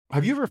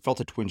Have you ever felt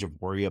a twinge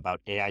of worry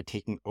about AI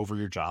taking over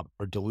your job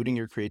or diluting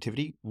your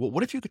creativity? Well,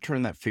 what if you could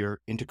turn that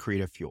fear into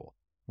creative fuel?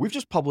 We've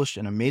just published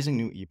an amazing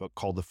new ebook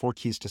called The Four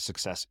Keys to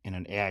Success in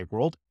an AI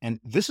World,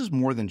 and this is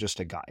more than just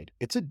a guide.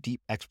 It's a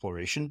deep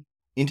exploration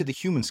into the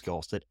human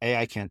skills that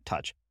AI can't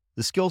touch,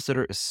 the skills that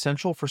are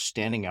essential for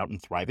standing out and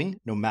thriving,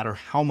 no matter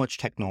how much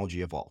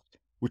technology evolves.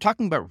 We're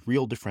talking about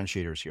real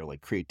differentiators here,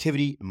 like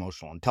creativity,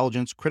 emotional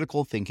intelligence,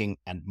 critical thinking,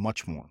 and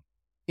much more.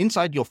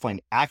 Inside, you'll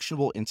find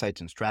actionable insights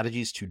and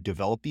strategies to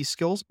develop these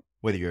skills,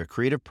 whether you're a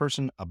creative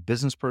person, a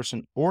business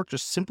person, or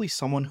just simply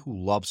someone who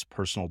loves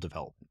personal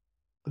development.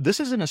 This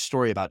isn't a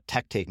story about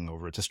tech taking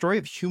over. It's a story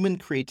of human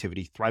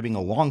creativity thriving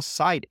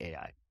alongside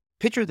AI.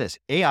 Picture this,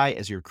 AI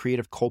as your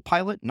creative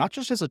co-pilot, not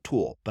just as a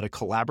tool, but a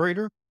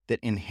collaborator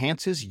that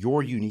enhances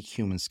your unique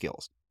human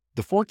skills.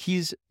 The Four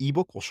Keys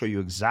ebook will show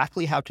you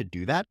exactly how to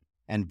do that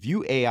and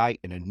view AI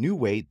in a new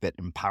way that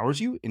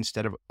empowers you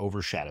instead of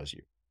overshadows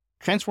you.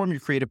 Transform your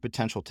creative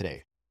potential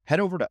today. Head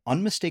over to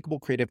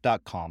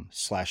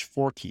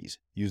unmistakablecreative.com/4keys.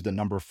 Use the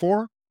number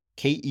 4,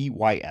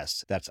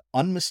 KEYS. That's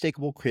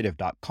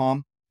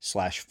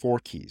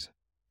unmistakablecreative.com/4keys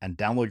and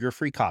download your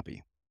free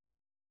copy.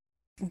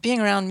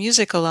 Being around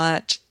music a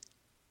lot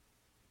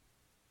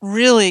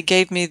really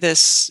gave me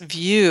this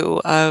view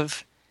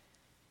of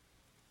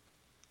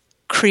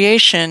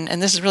creation,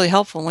 and this is really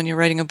helpful when you're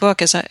writing a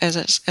book, as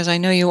I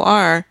know you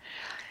are,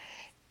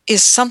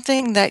 is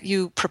something that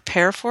you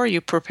prepare for.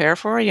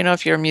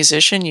 If you're a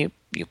musician, you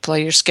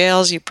play your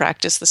scales, you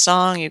practice the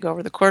song, you go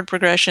over the chord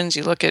progressions,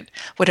 you look at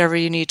whatever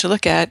you need to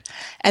look at,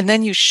 and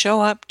then you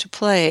show up to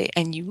play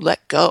and you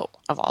let go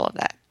of all of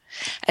that.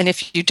 And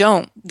if you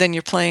don't, then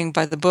you're playing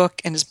by the book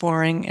and it's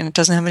boring and it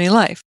doesn't have any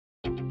life.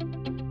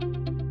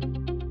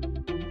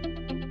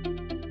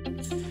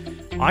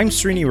 I'm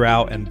Srini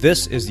Rao, and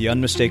this is the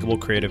Unmistakable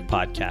Creative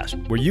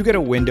Podcast, where you get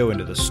a window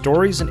into the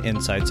stories and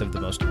insights of the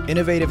most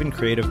innovative and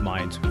creative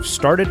minds who've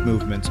started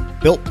movements,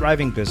 built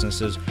thriving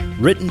businesses,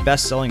 written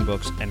best-selling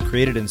books, and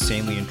created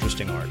insanely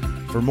interesting art.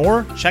 For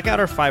more, check out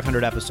our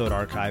 500-episode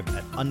archive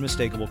at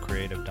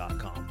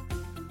unmistakablecreative.com.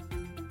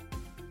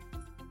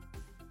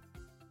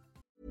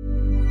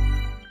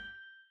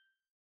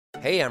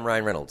 Hey, I'm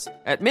Ryan Reynolds.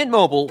 At Mint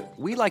Mobile,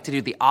 we like to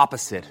do the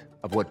opposite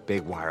of what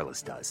Big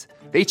Wireless does.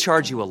 They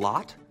charge you a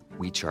lot.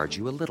 We charge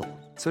you a little.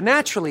 So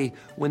naturally,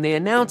 when they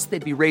announced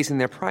they'd be raising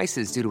their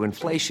prices due to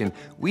inflation,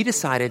 we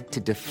decided to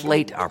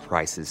deflate our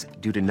prices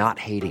due to not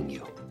hating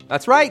you.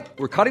 That's right.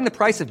 We're cutting the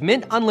price of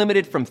Mint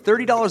Unlimited from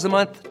 $30 a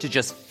month to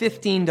just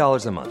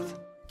 $15 a month.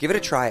 Give it a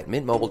try at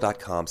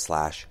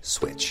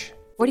mintmobile.com/switch.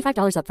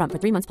 $45 up front for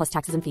 3 months plus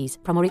taxes and fees.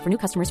 Promo rate for new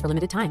customers for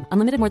limited time.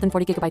 Unlimited more than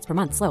 40 gigabytes per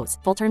month slows.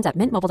 Full terms at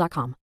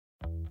mintmobile.com.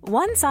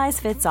 One size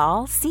fits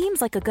all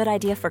seems like a good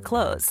idea for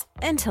clothes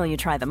until you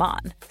try them on.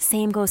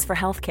 Same goes for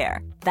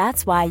healthcare.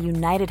 That's why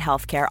United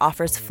Healthcare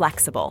offers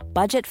flexible,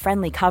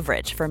 budget-friendly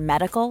coverage for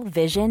medical,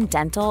 vision,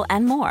 dental,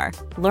 and more.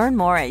 Learn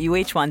more at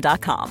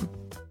uh1.com.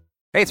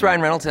 Hey, it's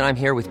Ryan Reynolds, and I'm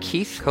here with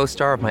Keith,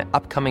 co-star of my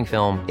upcoming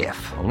film, If,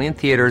 only in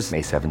theaters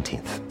May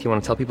 17th. Do you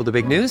want to tell people the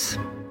big news?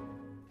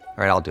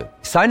 All right, I'll do it.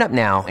 Sign up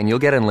now and you'll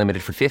get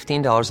unlimited for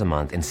 $15 a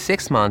month and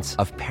 6 months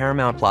of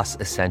Paramount Plus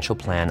Essential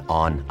Plan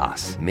on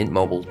us.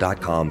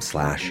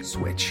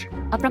 mintmobile.com/switch.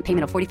 Upfront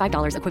payment of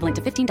 $45 equivalent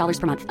to $15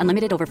 per month.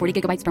 Unlimited over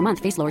 40 gigabytes per month.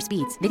 Face lower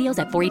speeds. Videos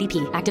at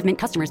 480p. Active Mint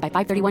customers by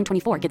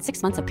 531.24 get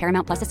 6 months of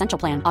Paramount Plus Essential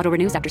Plan. Auto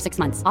renews after 6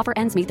 months. Offer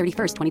ends May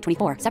 31st,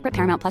 2024. Separate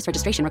Paramount Plus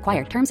registration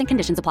required. Terms and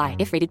conditions apply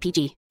if rated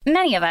PG.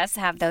 Many of us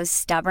have those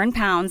stubborn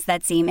pounds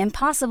that seem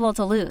impossible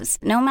to lose,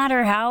 no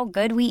matter how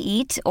good we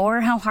eat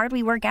or how hard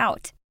we work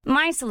out.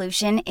 My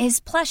solution is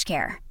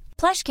PlushCare.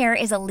 PlushCare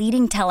is a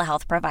leading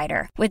telehealth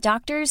provider with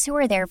doctors who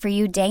are there for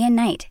you day and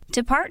night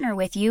to partner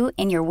with you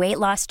in your weight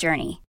loss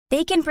journey.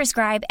 They can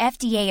prescribe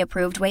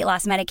FDA-approved weight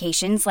loss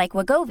medications like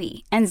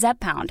Wegovy and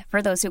Zepbound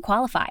for those who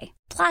qualify.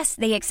 Plus,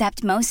 they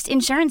accept most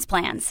insurance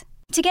plans.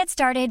 To get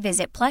started,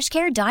 visit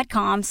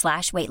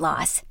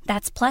plushcare.com/weightloss.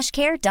 That's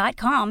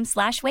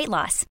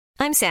plushcare.com/weightloss.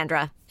 I'm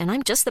Sandra, and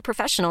I'm just the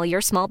professional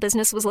your small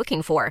business was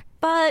looking for.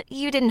 But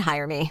you didn't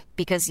hire me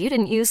because you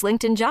didn't use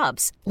LinkedIn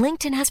Jobs.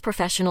 LinkedIn has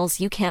professionals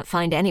you can't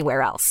find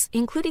anywhere else,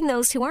 including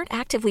those who aren't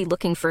actively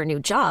looking for a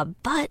new job,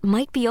 but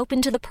might be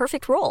open to the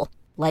perfect role,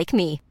 like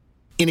me.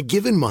 In a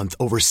given month,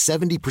 over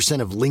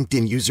 70% of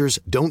LinkedIn users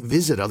don't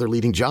visit other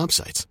leading job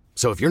sites.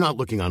 So if you're not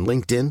looking on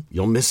LinkedIn,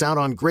 you'll miss out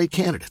on great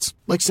candidates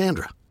like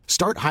Sandra.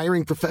 Start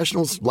hiring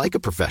professionals like a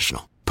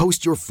professional.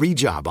 Post your free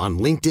job on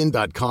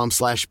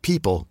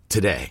linkedin.com/people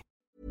today.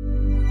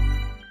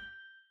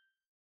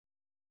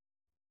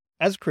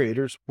 As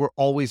creators, we're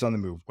always on the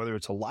move. Whether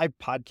it's a live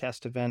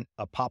podcast event,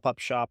 a pop-up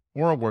shop,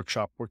 or a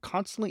workshop, we're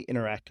constantly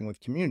interacting with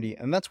community,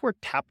 and that's where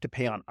Tap to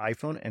Pay on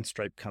iPhone and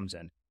Stripe comes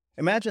in.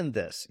 Imagine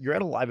this. You're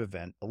at a live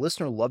event, a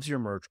listener loves your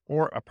merch,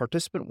 or a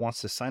participant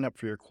wants to sign up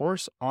for your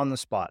course on the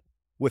spot.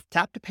 With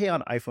Tap to Pay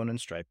on iPhone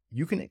and Stripe,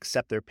 you can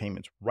accept their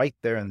payments right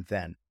there and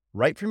then,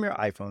 right from your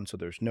iPhone, so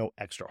there's no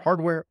extra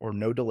hardware or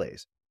no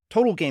delays.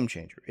 Total game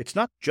changer. It's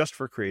not just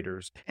for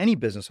creators. Any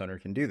business owner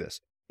can do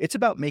this. It's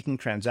about making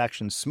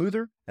transactions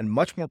smoother and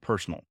much more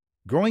personal.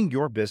 growing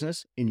your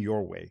business in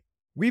your way.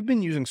 We've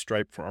been using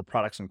Stripe for our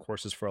products and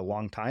courses for a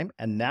long time,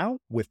 and now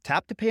with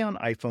Tap to Pay on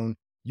iPhone,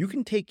 you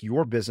can take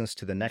your business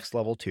to the next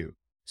level too.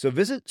 So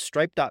visit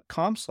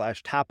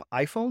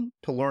stripe.com/tapiphone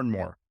to learn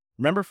more.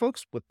 Remember,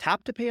 folks, with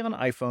Tap to Pay on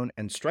iPhone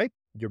and Stripe,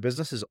 your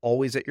business is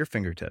always at your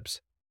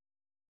fingertips.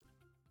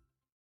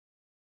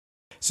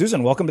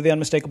 Susan, welcome to The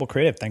Unmistakable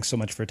Creative. Thanks so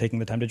much for taking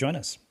the time to join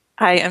us.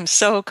 I am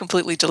so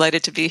completely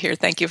delighted to be here.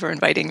 Thank you for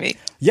inviting me.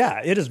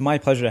 Yeah, it is my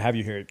pleasure to have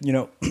you here.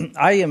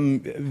 I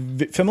am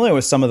familiar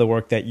with some of the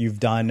work that you've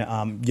done,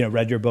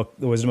 read your book,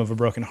 The Wisdom of a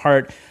Broken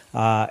Heart,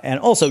 and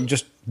also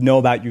just know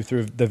about you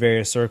through the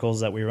various circles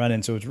that we run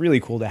in. So it's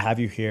really cool to have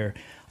you here.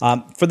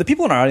 For the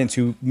people in our audience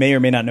who may or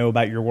may not know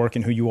about your work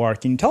and who you are,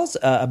 can you tell us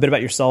a bit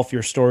about yourself,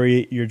 your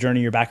story, your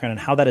journey, your background, and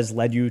how that has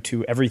led you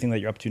to everything that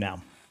you're up to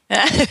now?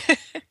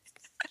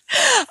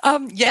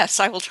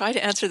 Yes, I will try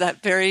to answer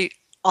that very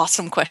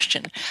awesome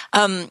question.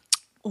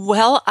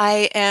 Well,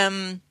 I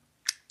am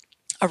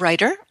a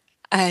writer.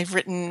 I've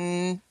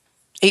written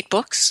 8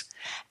 books,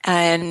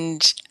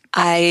 and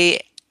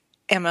I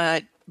am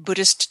a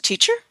Buddhist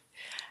teacher,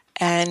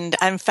 and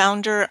I'm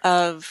founder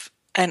of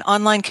an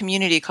online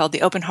community called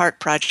the Open Heart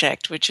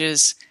Project, which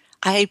is,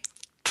 I'm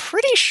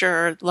pretty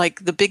sure,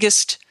 like the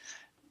biggest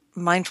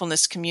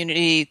mindfulness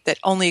community that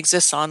only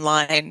exists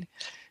online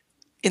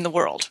in the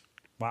world.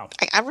 Wow.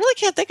 I really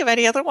can't think of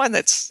any other one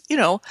that's,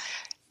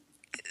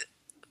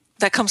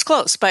 that comes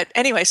close. But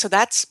anyway, so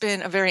that's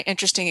been a very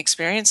interesting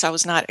experience. I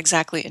was not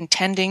exactly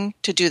intending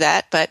to do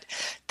that, but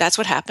that's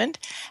what happened.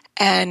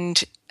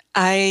 And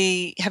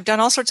I have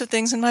done all sorts of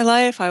things in my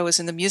life. I was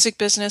in the music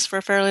business for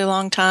a fairly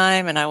long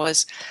time, and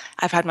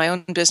I've had my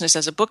own business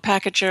as a book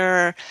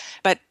packager,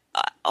 but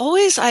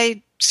always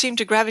I seemed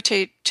to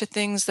gravitate to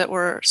things that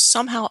were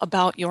somehow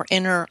about your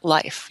inner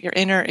life, your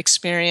inner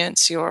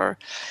experience, your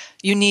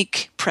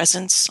unique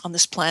presence on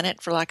this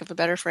planet, for lack of a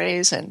better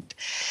phrase, and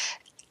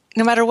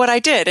no matter what I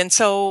did. And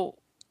so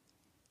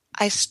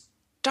I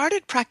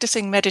started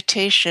practicing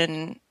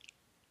meditation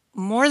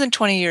more than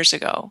 20 years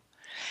ago.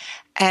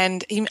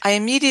 And I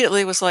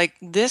immediately was like,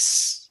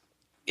 this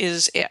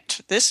is it.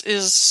 This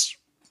is,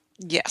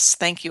 yes,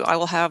 thank you. I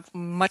will have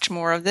much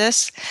more of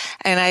this.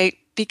 And I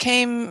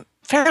became,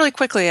 fairly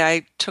quickly,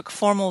 I took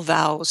formal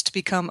vows to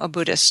become a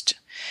Buddhist,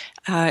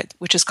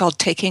 which is called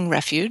taking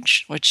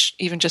refuge, which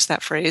even just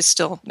that phrase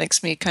still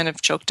makes me kind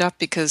of choked up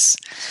because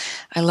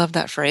I love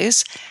that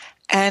phrase.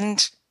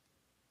 And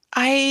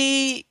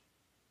I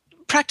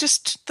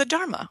practiced the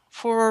Dharma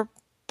for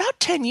about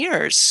 10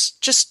 years,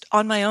 just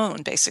on my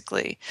own,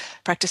 basically,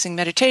 practicing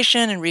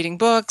meditation and reading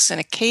books and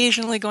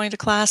occasionally going to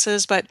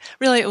classes. But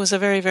really, it was a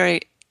very,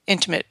 very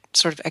intimate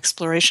sort of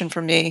exploration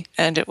for me,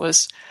 and it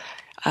was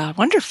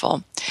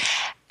wonderful.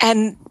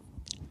 And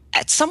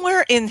at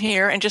somewhere in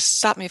here, and just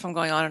stop me if I'm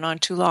going on and on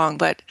too long,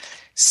 but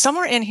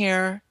somewhere in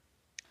here,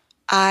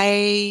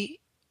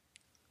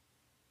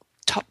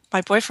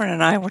 my boyfriend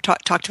and I were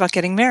talked about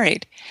getting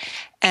married.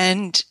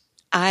 And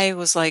I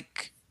was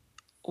like,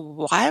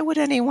 why would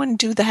anyone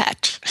do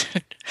that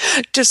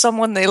to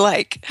someone they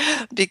like?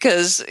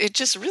 Because it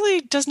just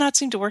really does not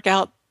seem to work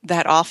out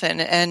that often.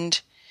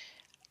 And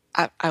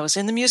I was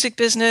in the music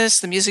business.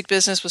 The music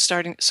business was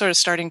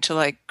starting to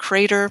like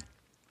crater.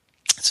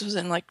 This was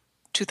in like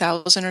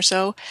 2000 or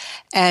so.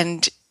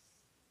 And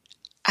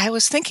I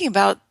was thinking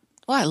about,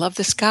 well, I love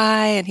this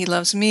guy and he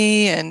loves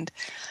me. And,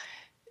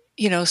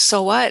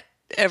 so what?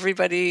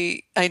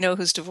 Everybody I know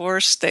who's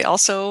divorced, they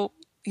also,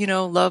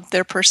 love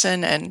their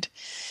person. And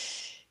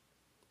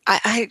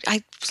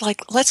I was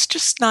like, let's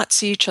just not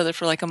see each other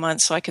for like a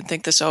month so I can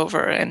think this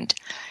over. And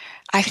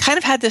I kind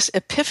of had this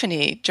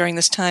epiphany during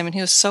this time, and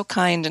he was so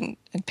kind and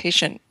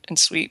patient and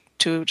sweet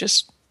to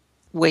just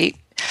wait.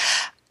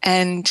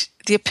 And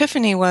the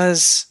epiphany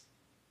was,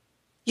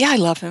 yeah, I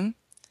love him,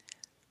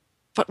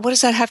 but what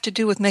does that have to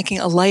do with making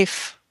a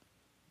life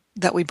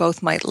that we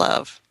both might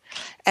love?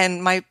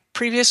 And my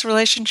previous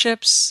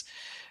relationships,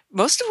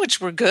 most of which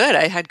were good,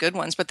 I had good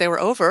ones, but they were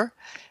over,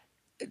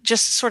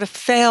 just sort of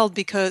failed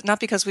not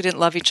because we didn't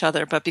love each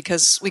other, but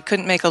because we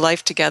couldn't make a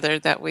life together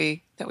that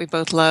we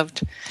both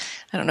loved.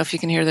 I don't know if you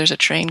can hear, there's a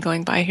train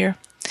going by here.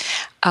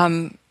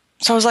 So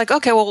I was like,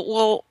 okay,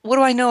 well, what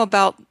do I know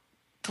about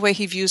the way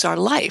he views our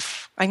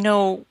life? I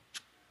know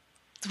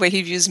the way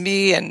he views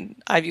me and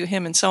I view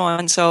him and so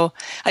on. So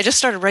I just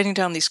started writing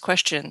down these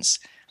questions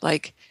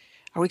like,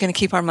 are we going to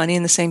keep our money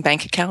in the same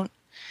bank account?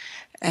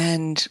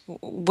 And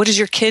what is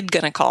your kid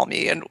going to call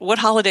me? And what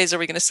holidays are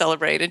we going to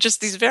celebrate? And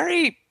just these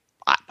very,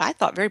 I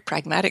thought, very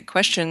pragmatic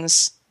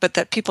questions, but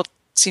that people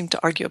seem to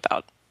argue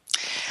about.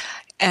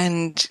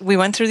 And we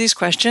went through these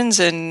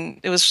questions, and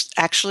it was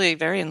actually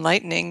very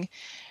enlightening.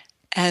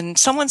 And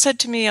someone said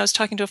to me, I was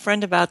talking to a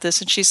friend about this,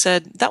 and she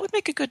said, that would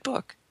make a good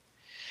book.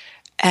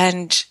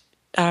 And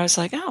I was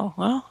like, oh,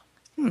 well,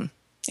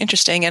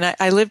 interesting. And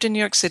I lived in New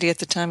York City at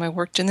the time. I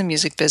worked in the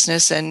music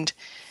business, and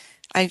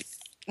I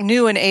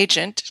knew an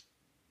agent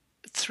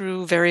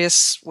through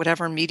various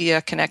whatever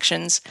media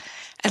connections.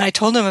 And I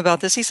told him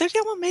about this. He said,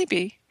 yeah, well,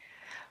 maybe.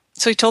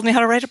 So he told me how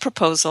to write a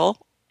proposal.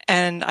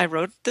 and I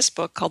wrote this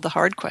book called The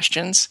Hard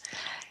Questions,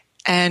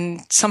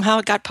 and somehow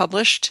it got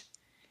published.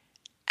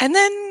 And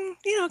then,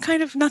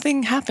 kind of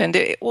nothing happened.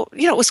 It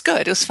was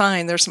good. It was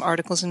fine. There were some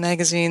articles in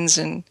magazines,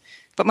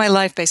 but my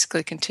life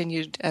basically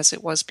continued as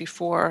it was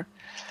before.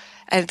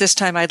 And at this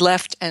time, I'd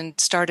left and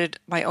started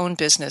my own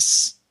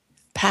business,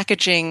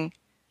 packaging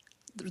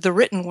the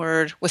written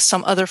word with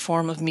some other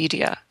form of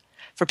media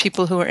for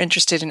people who are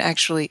interested in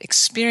actually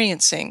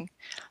experiencing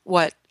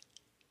what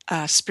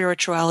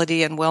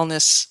spirituality and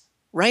wellness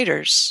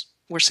writers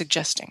were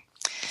suggesting.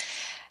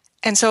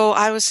 And so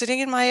I was sitting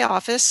in my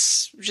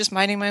office, just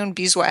minding my own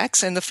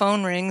beeswax, and the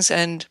phone rings,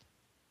 and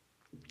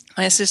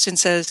my assistant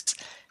says,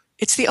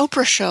 "It's the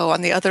Oprah show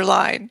on the other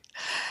line."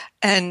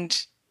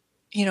 And,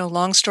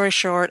 long story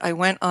short, I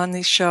went on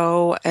the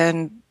show,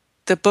 and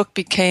the book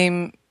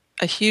became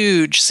a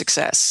huge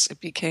success.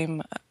 It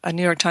became a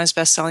New York Times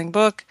bestselling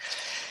book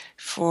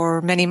for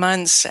many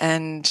months,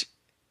 and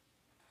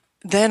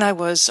then I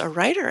was a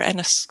writer and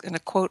a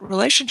quote,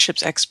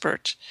 relationships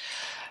expert.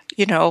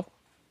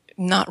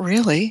 Not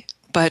really,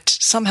 but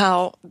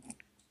somehow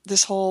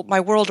my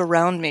world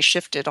around me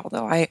shifted,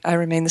 although I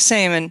remain the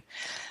same. And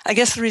I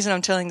guess the reason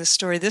I'm telling this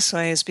story this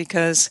way is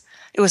because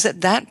it was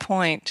at that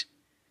point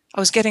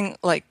I was getting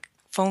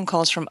phone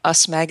calls from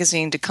Us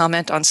Magazine to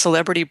comment on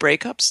celebrity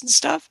breakups and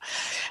stuff.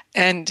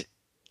 And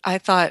I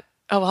thought,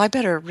 oh, well, I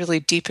better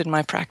really deepen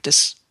my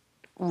practice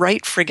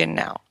right friggin'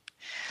 now,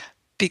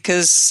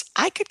 because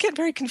I could get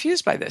very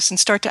confused by this and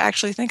start to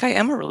actually think I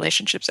am a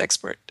relationships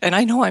expert. And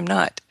I know I'm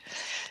not.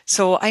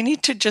 So I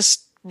need to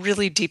just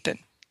really deepen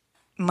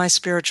my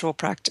spiritual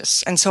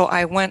practice. And so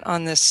I went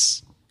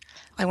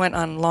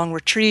on long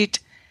retreat.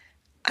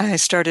 I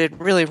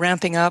started really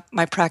ramping up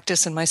my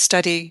practice and my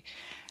study.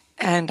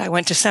 And I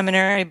went to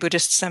seminary,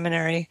 Buddhist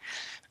seminary,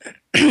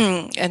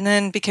 and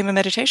then became a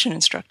meditation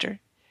instructor.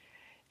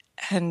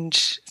 And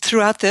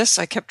throughout this,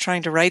 I kept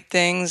trying to write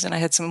things, and I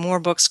had some more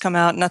books come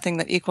out, nothing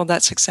that equaled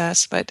that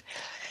success. But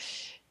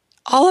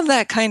all of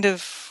that kind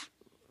of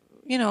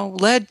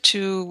led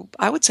to,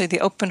 I would say,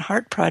 the Open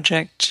Heart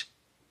Project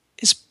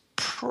is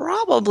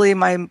probably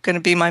going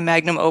to be my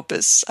magnum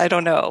opus. I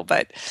don't know,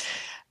 but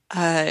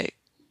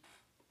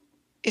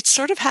it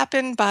sort of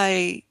happened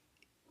by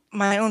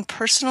my own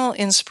personal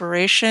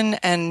inspiration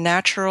and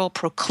natural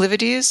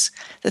proclivities,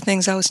 the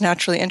things I was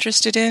naturally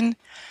interested in,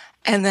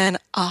 and then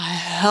a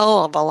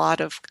hell of a lot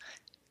of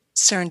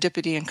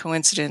serendipity and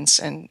coincidence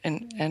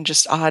and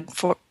just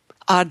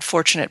odd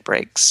fortunate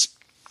breaks.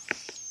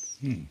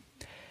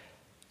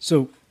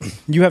 So,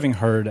 you having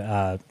heard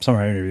some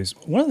of our interviews,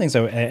 one of the things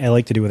I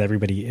like to do with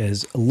everybody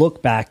is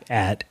look back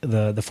at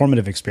the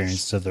formative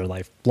experiences of their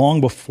life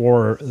long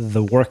before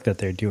the work that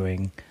they're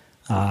doing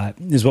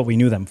is what we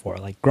knew them for.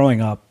 Like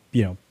growing up,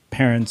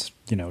 parents,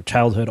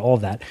 childhood, all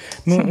of that.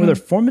 Were there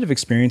formative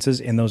experiences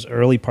in those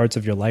early parts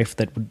of your life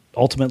that would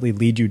ultimately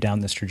lead you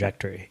down this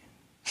trajectory?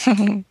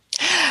 Well,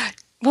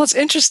 it's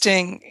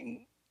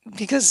interesting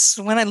because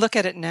when I look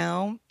at it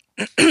now,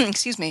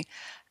 excuse me,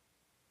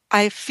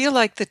 I feel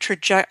like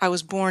I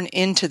was born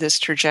into this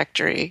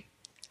trajectory.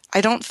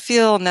 I don't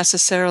feel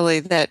necessarily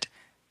that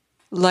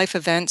life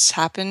events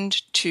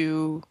happened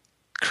to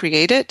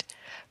create it,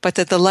 but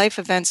that the life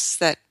events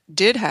that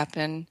did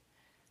happen,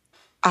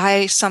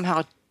 I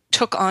somehow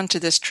took onto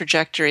this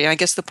trajectory. I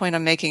guess the point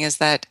I'm making is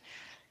that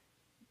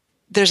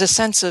there's a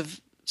sense of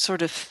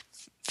sort of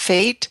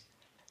fate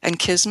and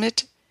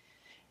kismet.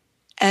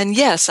 And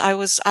yes,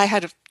 I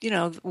had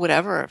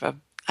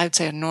I'd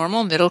say a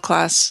normal middle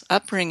class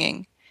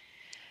upbringing.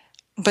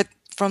 But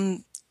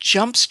from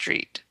Jump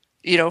Street,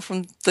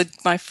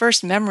 my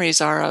first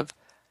memories are of,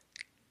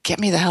 get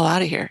me the hell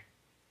out of here.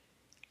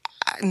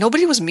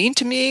 Nobody was mean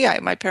to me.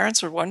 My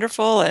parents were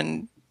wonderful,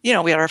 and, we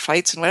had our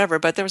fights and whatever,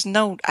 but there was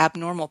no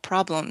abnormal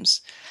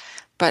problems.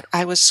 But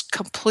I was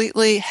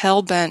completely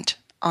hell-bent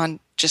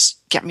on just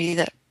get me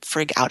the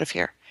frig out of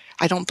here.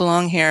 I don't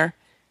belong here.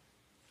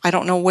 I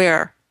don't know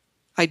where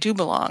I do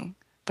belong,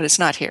 but it's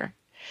not here.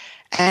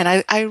 And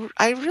I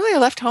really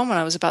left home when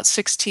I was about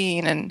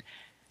 16, and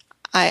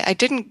I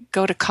didn't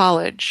go to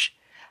college.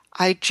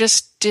 I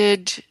just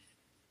did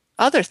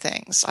other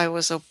things. I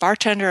was a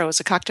bartender. I was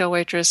a cocktail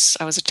waitress.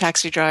 I was a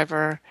taxi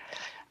driver.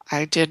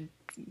 I did,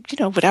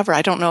 whatever.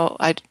 I don't know.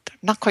 I'm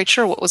not quite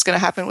sure what was going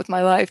to happen with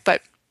my life.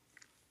 But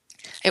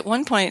at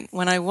one point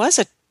when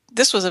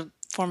this was a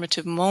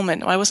formative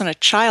moment. I wasn't a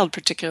child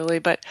particularly,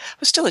 but I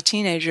was still a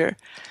teenager.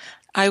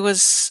 I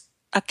was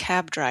a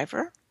cab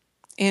driver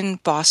in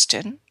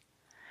Boston,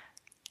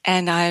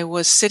 and I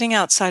was sitting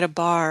outside a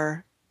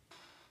bar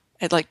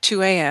at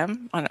 2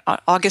 a.m. on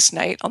August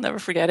night. I'll never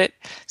forget it.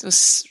 It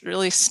was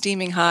really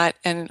steaming hot,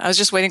 and I was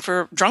just waiting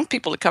for drunk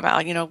people to come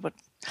out, what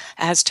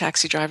as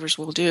taxi drivers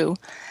will do.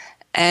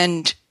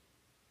 And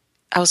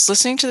I was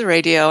listening to the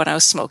radio, and I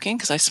was smoking,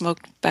 because I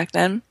smoked back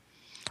then.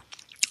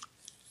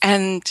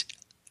 And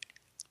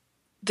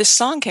this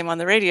song came on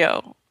the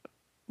radio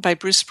by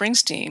Bruce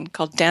Springsteen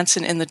called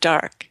Dancin' in the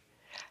Dark.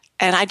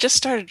 And I just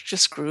started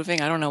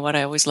grooving. I don't know what,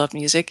 I always love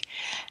music.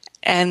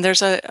 And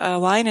there's a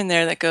line in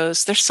there that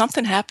goes, "There's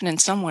something happening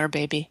somewhere,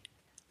 baby.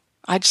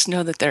 I just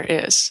know that there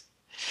is.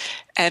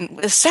 And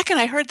the second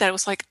I heard that, it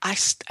was like,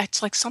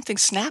 it's like something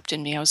snapped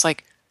in me. I was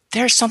like,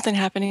 there's something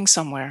happening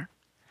somewhere.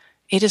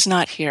 It is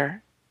not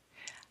here.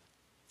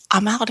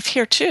 I'm out of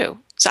here too.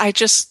 So I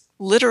just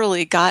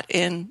literally got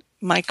in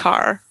my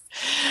car.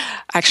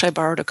 Actually, I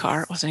borrowed a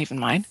car. It wasn't even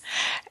mine.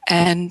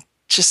 And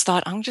just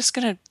thought, I'm Jack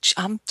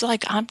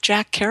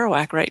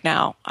Kerouac right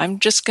now. I'm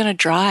just going to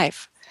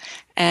drive.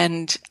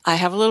 And I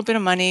have a little bit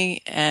of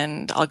money,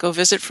 and I'll go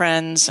visit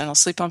friends, and I'll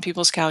sleep on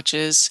people's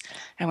couches.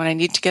 And when I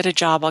need to get a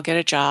job, I'll get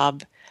a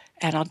job.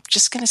 And I'm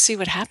just going to see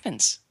what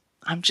happens.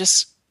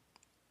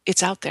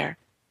 It's out there.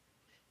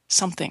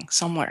 Something,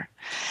 somewhere.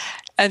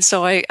 And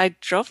so I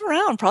drove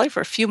around probably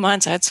for a few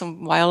months. I had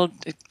some wild,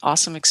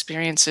 awesome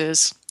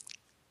experiences.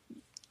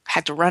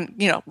 Had to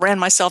ran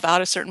myself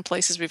out of certain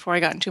places before I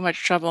got in too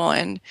much trouble.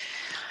 And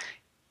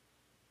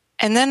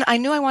then I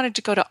knew I wanted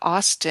to go to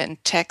Austin,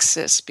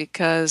 Texas,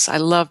 because I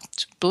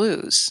loved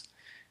blues.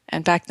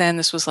 And back then,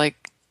 this was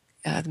like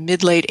the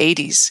mid-late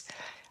 80s.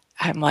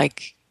 I'm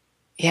like,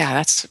 yeah,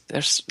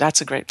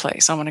 that's a great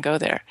place. I want to go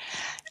there.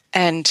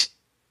 And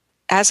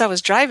as I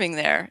was driving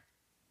there,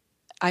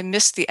 I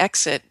missed the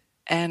exit,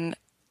 and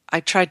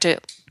I tried to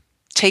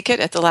take it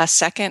at the last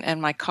second,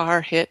 and my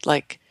car hit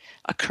like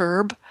a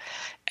curb,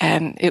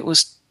 and it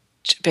was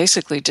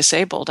basically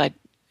disabled. I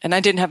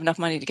didn't have enough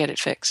money to get it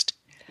fixed.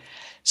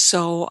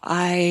 So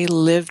I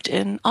lived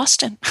in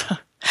Austin,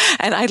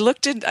 and I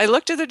looked at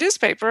the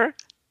newspaper,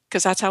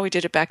 because that's how we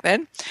did it back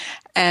then.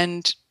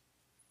 And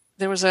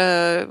there was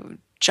a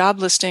job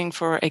listing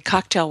for a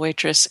cocktail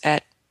waitress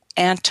at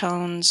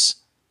Antone's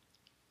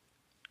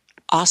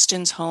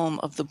Austin's Home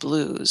of the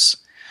Blues,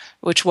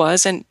 which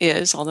was and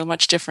is, although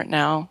much different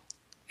now,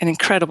 an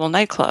incredible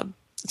nightclub.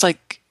 It's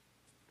like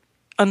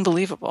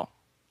unbelievable.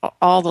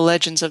 All the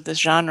legends of this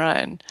genre,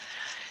 and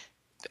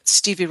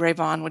Stevie Ray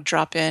Vaughan would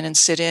drop in and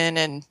sit in,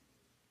 and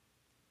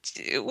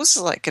it was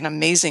like an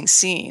amazing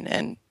scene,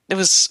 and it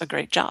was a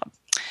great job.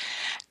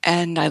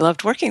 And I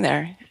loved working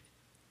there.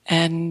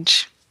 And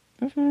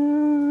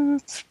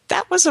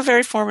that was a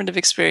very formative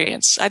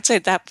experience. I'd say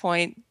at that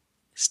point,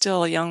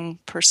 still a young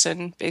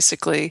person,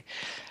 basically,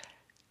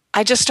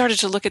 I just started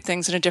to look at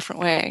things in a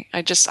different way.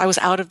 I was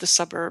out of the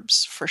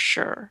suburbs for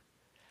sure.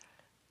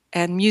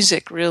 And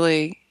music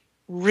really,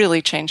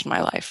 really changed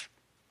my life.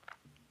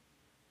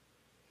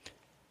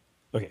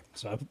 Okay,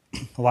 so I have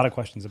a lot of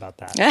questions about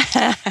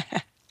that.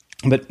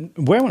 But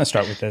where I want to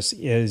start with this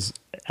is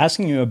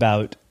asking you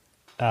about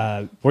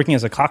working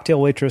as a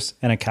cocktail waitress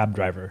and a cab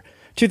driver.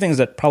 Two things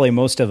that probably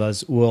most of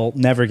us will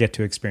never get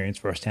to experience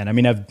firsthand. I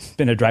mean, I've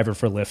been a driver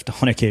for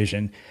Lyft on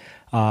occasion,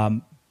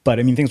 but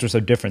I mean, things were so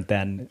different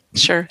then.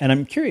 Sure. And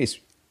I'm curious,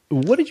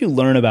 what did you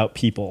learn about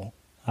people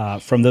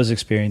from those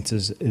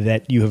experiences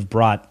that you have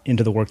brought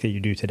into the work that you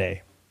do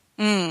today?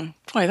 Boy,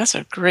 that's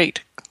a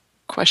great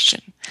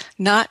question.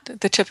 Not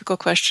the typical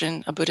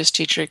question a Buddhist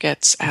teacher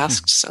gets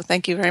asked, so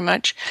thank you very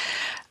much.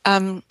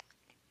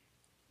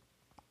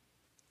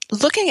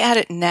 Looking at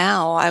it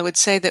now, I would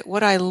say that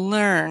what I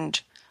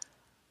learned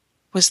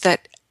was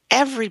that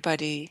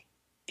everybody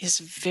is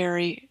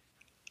very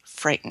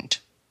frightened.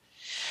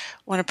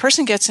 When a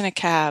person gets in a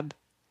cab,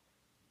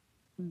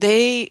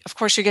 of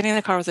course, you're getting in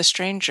the car with a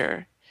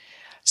stranger.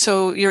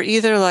 So you're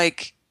either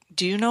like,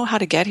 do you know how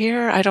to get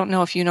here? I don't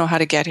know if you know how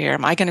to get here.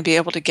 Am I going to be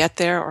able to get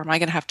there, or am I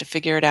going to have to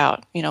figure it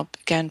out?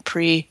 Again,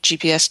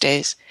 pre-GPS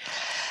days.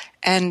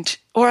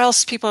 Or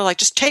else people are like,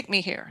 just take me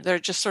here. They're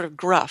just sort of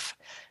gruff.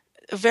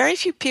 Very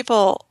few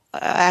people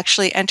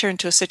actually enter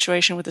into a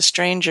situation with a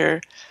stranger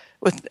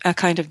with a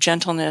kind of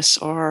gentleness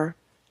or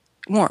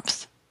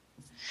warmth.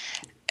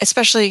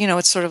 Especially,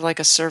 it's sort of like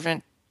a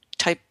servant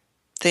type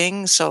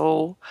thing.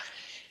 So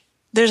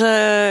there's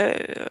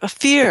a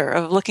fear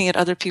of looking at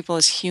other people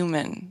as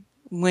human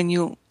when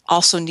you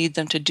also need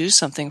them to do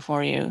something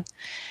for you.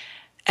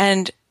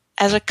 And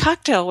as a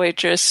cocktail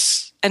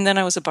waitress, and then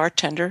I was a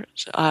bartender,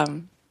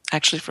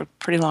 actually for a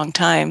pretty long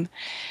time,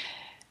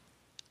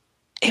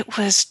 it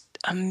was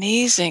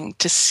amazing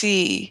to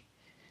see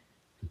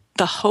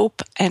the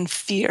hope and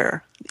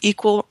fear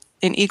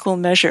in equal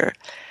measure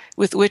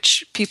with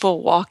which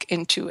people walk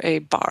into a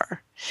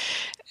bar.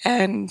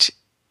 And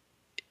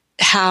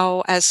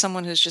how, as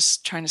someone who's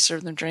just trying to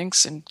serve them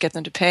drinks and get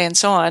them to pay and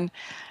so on,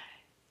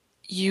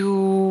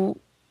 you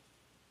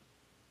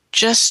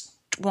just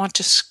want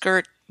to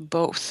skirt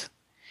both.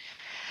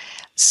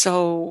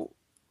 So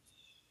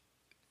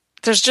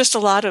there's just a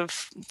lot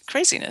of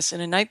craziness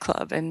in a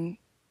nightclub.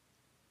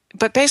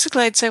 But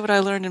basically, I'd say what I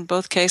learned in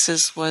both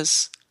cases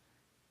was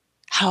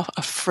how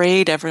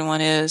afraid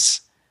everyone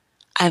is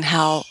and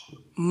how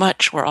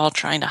much we're all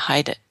trying to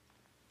hide it.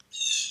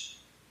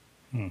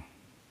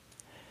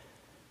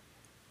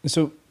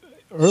 So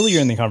earlier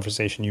in the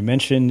conversation, you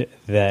mentioned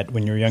that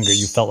when you were younger,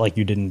 you felt like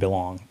you didn't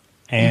belong.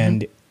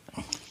 And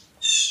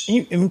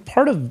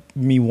part of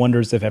me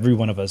wonders if every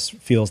one of us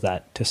feels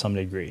that to some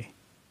degree.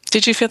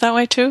 Did you feel that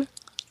way too?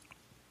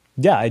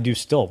 Yeah, I do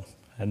still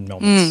at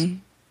moments.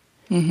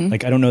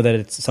 Like, I don't know that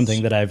it's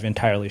something that I've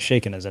entirely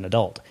shaken as an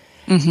adult.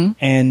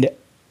 And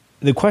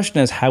the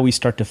question is how we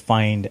start to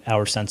find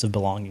our sense of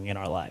belonging in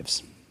our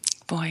lives.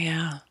 Boy,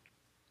 yeah.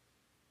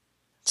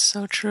 It's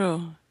so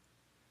true.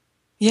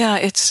 Yeah,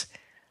 it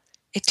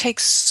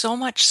takes so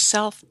much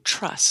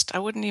self-trust. I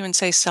wouldn't even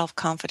say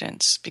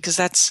self-confidence, because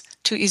that's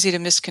too easy to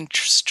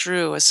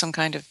misconstrue as some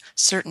kind of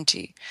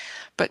certainty.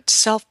 But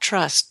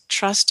self-trust,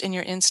 trust in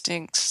your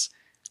instincts,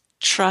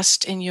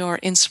 trust in your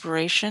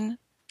inspiration,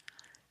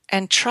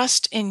 and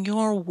trust in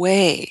your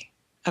way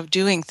of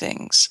doing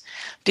things,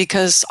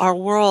 because our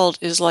world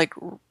is like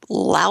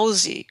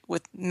lousy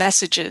with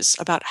messages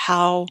about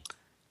how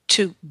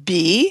to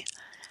be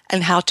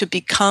and how to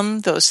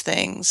become those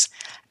things.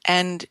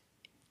 And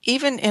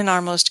even in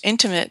our most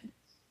intimate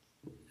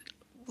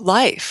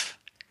life,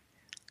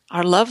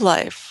 our love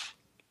life,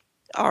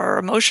 our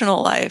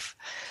emotional life,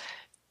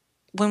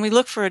 when we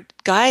look for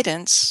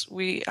guidance,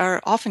 we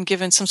are often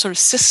given some sort of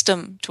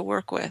system to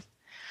work with.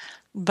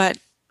 But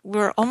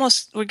we're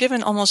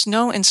given almost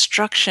no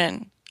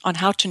instruction on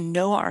how to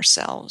know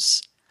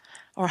ourselves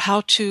or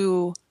how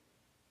to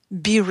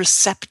be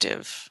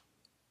receptive.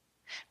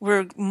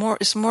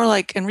 It's more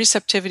like, and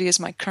receptivity is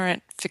my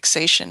current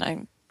fixation.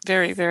 I'm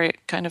very, very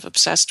kind of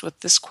obsessed with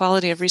this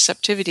quality of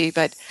receptivity,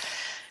 but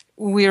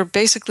we're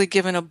basically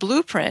given a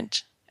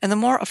blueprint. And the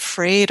more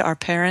afraid our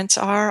parents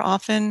are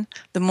often,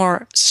 the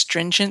more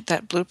stringent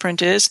that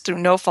blueprint is through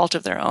no fault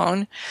of their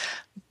own.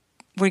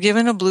 We're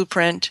given a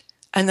blueprint,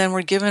 and then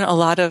we're given a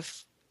lot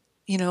of,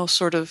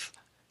 sort of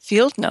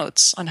field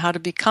notes on how to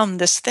become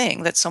this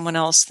thing that someone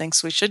else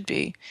thinks we should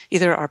be,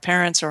 either our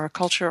parents or our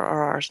culture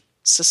or our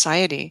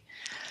society.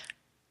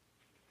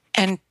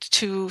 And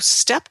to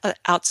step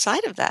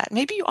outside of that,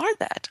 maybe you are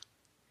that,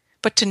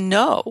 but to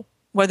know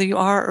whether you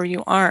are or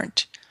you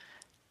aren't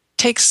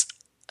takes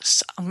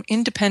some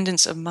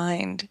independence of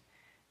mind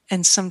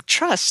and some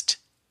trust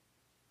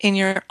in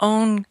your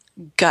own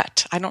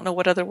gut. I don't know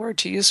what other word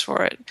to use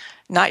for it.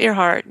 Not your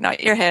heart,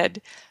 not your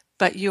head,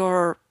 but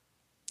your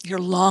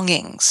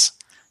longings,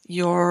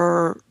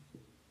 your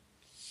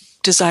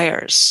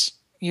desires,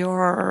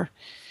 your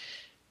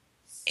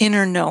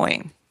inner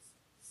knowing.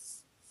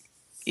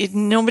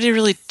 Nobody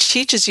really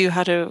teaches you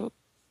how to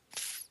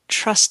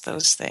trust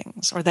those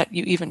things, or that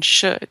you even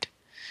should.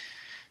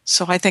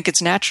 So I think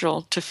it's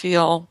natural to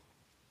feel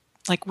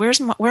like, where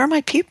are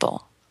my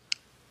people?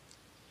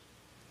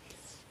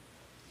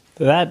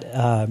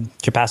 That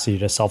capacity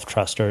to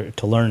self-trust, or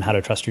to learn how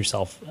to trust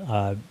yourself,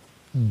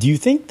 do you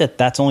think that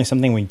that's only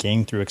something we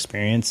gain through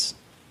experience?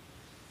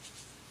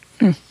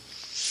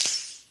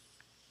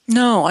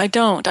 No, I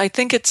don't. I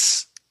think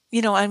it's,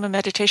 I'm a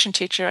meditation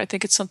teacher. I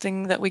think it's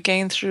something that we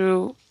gain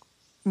through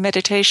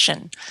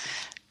meditation.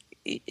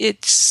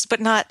 But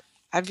not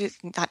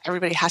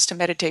everybody has to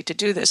meditate to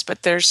do this,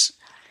 but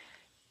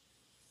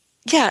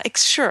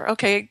sure.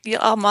 Okay,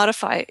 I'll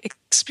modify.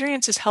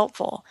 Experience is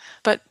helpful,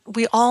 but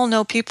we all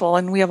know people,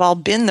 and we have all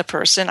been the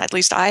person, at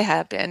least I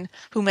have been,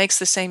 who makes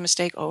the same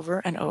mistake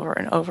over and over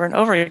and over and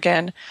over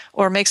again,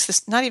 or makes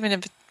this not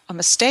even a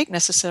mistake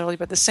necessarily,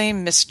 but the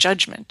same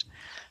misjudgment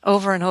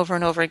over and over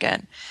and over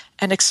again.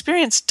 And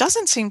experience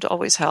doesn't seem to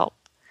always help.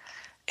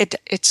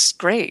 It's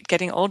great.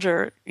 Getting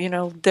older,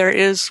 there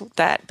is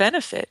that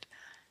benefit.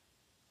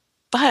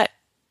 But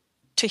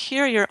to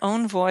hear your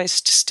own voice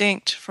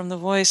distinct from the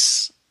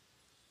voice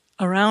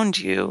around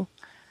you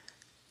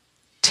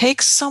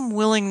takes some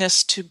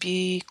willingness to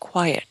be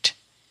quiet.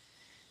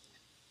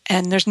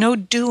 And there's no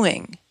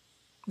doing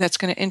that's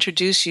going to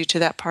introduce you to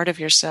that part of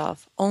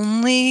yourself.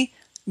 Only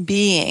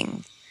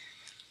being,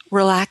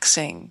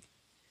 relaxing,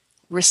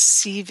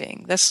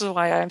 receiving. This is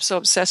why I'm so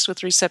obsessed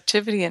with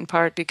receptivity, in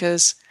part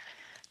because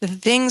the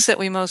things that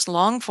we most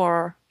long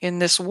for in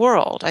this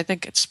world, I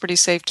think it's pretty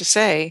safe to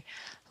say,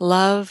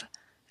 love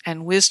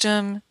and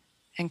wisdom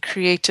and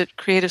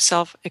creative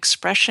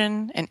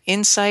self-expression and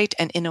insight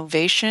and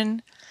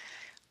innovation,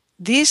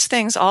 these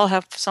things all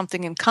have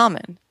something in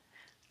common.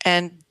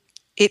 And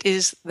it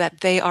is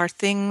that they are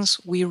things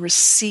we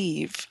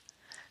receive.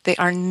 They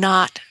are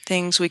not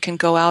things we can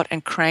go out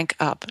and crank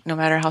up, no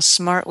matter how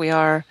smart we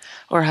are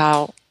or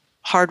how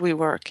hard we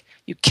work.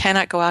 You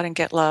cannot go out and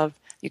get love.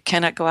 You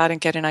cannot go out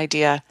and get an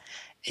idea.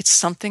 It's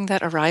something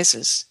that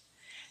arises.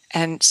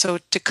 And so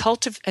to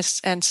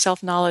cultivate, and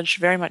self-knowledge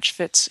very much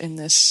fits in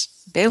this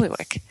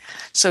bailiwick.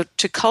 So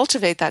to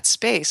cultivate that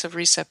space of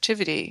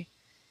receptivity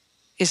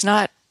is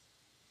not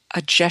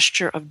a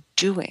gesture of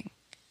doing.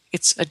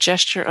 It's a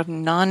gesture of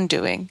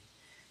non-doing,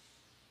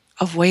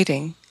 of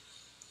waiting,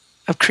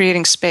 of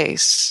creating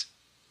space,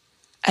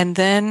 and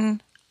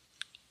then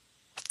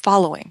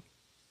following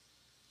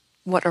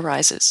what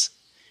arises.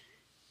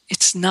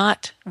 It's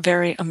not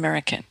very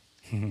American.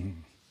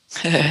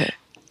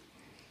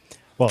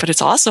 Well, but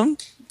it's awesome.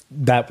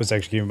 That was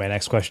actually my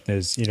next question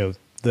is,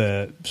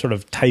 the sort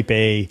of type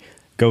A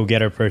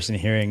go-getter person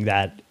hearing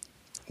that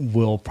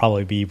will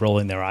probably be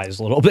rolling their eyes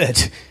a little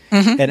bit.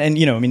 Mm-hmm.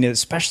 And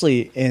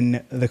especially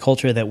in the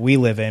culture that we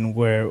live in,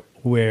 where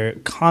we're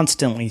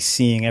constantly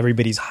seeing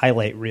everybody's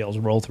highlight reels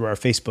roll through our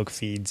Facebook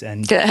feeds,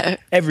 and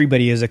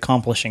everybody is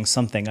accomplishing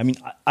something. I mean,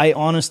 I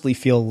honestly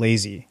feel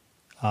lazy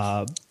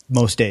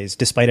most days,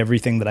 despite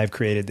everything that I've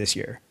created this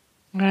year.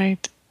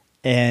 Right.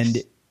 And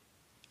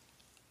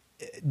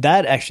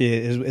that actually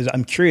is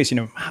I'm curious,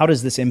 how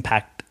does this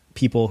impact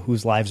people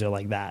whose lives are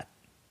like that?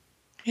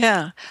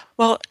 Yeah.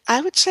 Well,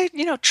 I would say,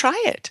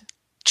 try it.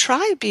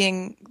 Try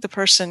being the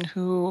person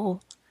who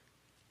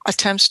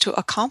attempts to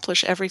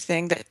accomplish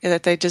everything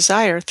that they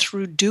desire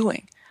through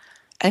doing,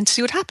 and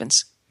see what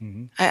happens.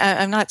 Mm-hmm.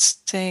 I'm not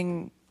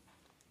saying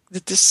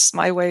that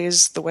my way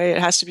is the way it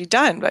has to be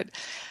done, but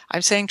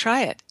I'm saying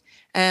try it.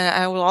 And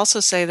I will also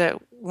say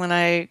that when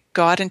I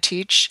go out and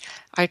teach,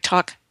 I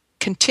talk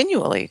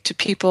continually to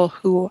people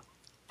who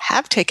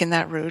have taken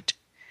that route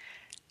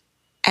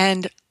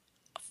and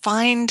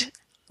find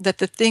that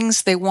the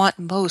things they want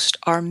most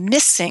are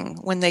missing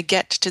when they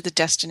get to the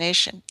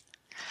destination.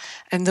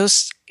 And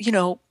those,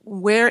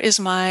 where is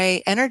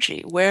my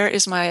energy? Where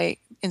is my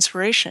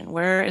inspiration?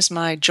 Where is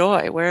my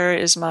joy? Where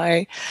is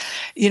my,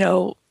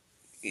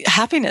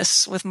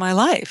 happiness with my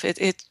life?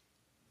 It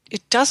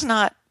does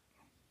not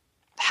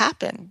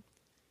happen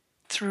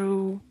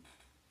through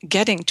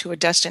getting to a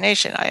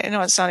destination. I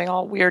know it's sounding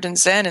all weird and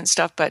zen and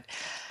stuff, but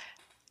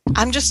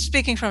I'm just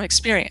speaking from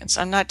experience.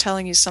 I'm not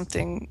telling you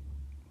something,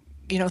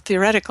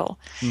 theoretical.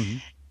 Mm-hmm.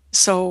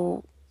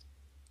 So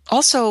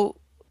also,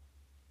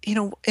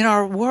 in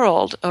our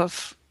world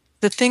of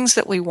the things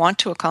that we want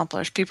to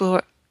accomplish,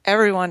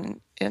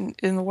 everyone in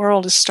the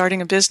world is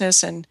starting a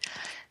business, and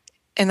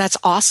that's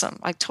awesome.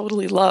 I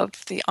totally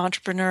loved the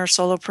entrepreneur,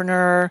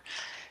 solopreneur,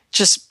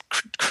 just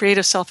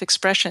creative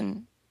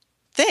self-expression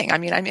thing. I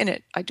mean, I'm in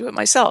it. I do it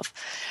myself.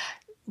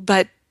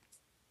 But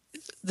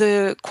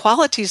the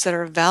qualities that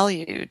are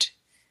valued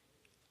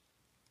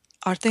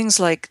are things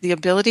like the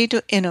ability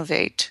to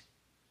innovate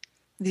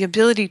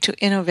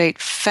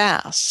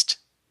fast,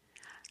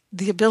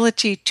 the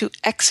ability to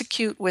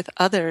execute with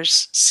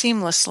others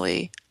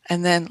seamlessly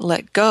and then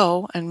let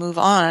go and move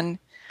on,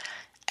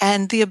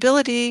 and the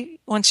ability,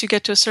 once you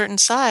get to a certain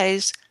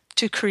size,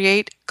 to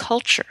create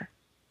culture.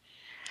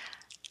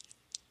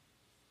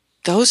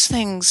 Those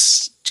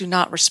things do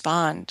not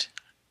respond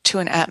to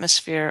an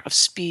atmosphere of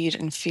speed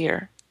and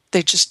fear.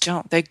 They just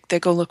don't. They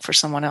go look for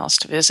someone else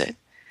to visit.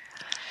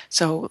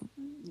 So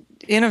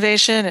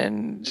innovation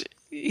and,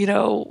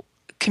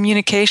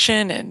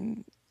 communication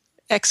and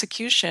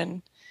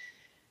execution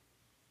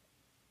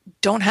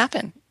don't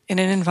happen in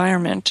an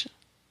environment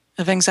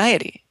of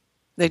anxiety.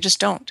 They just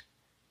don't.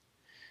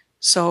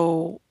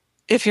 So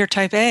if you're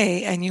type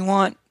A and you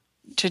want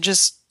to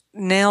just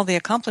nail the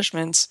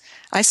accomplishments,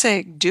 I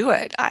say do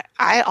it.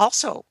 I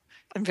also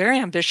am very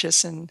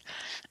ambitious and,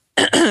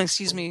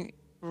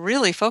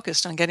 really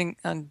focused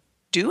on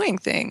doing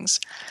things,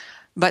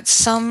 but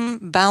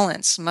some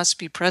balance must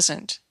be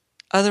present.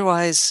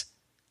 Otherwise,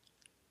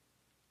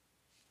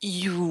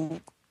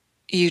 you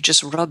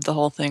just rub the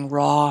whole thing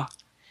raw,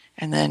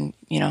 and then,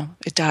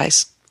 it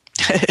dies.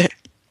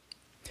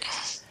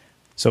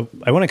 So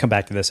I want to come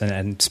back to this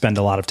and spend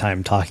a lot of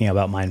time talking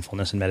about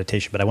mindfulness and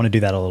meditation, but I want to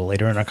do that a little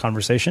later in our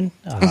conversation.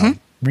 Mm-hmm.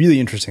 Really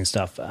interesting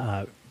stuff.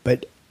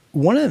 But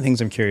one of the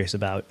things I'm curious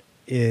about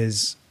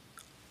is,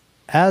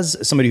 as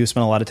somebody who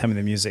spent a lot of time in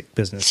the music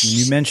business, and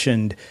you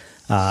mentioned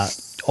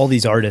all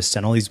these artists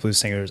and all these blues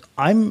singers,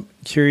 I'm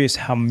curious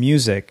how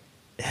music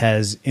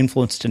has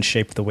influenced and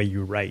shaped the way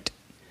you write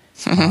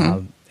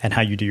and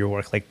how you do your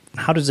work. Like,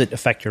 how does it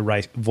affect your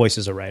voice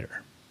as a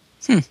writer?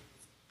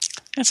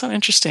 That's so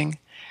interesting.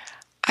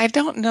 I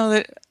don't know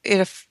that it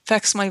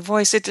affects my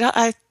voice.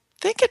 I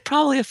think it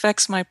probably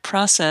affects my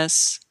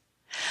process.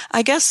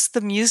 I guess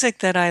the music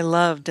that I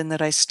loved and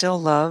that I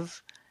still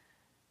love,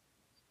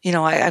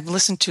 I've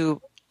listened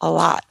to a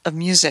lot of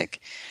music.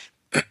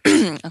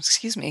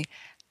 Excuse me.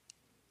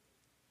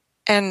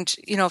 And,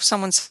 if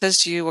someone says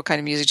to you, what kind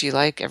of music do you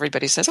like?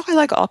 Everybody says, I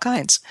like all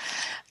kinds.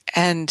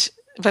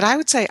 But I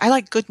would say I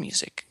like good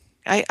music.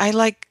 I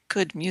like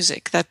good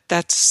music.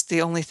 That's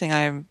the only thing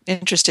I'm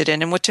interested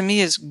in. And what to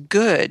me is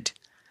good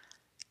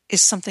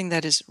is something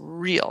that is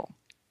real,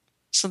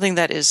 something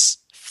that is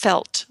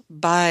felt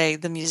by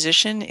the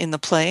musician in the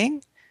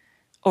playing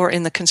or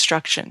in the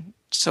construction.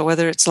 So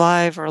whether it's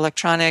live or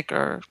electronic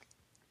or,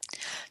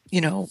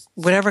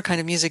 whatever kind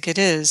of music it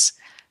is,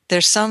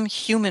 there's some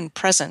human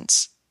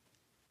presence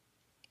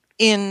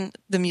in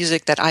the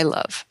music that I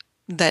love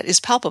that is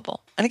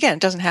palpable. And again,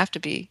 it doesn't have to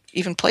be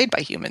even played by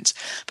humans,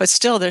 but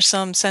still there's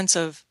some sense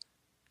of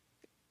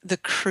the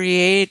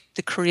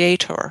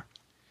creator.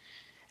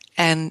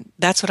 And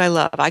that's what I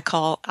love.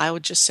 I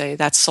would just say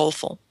that's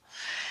soulful.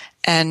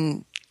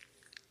 And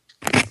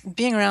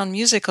being around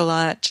music a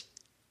lot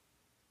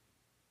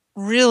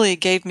really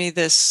gave me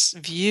this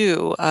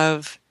view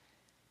of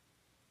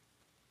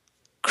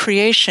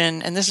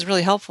creation, and this is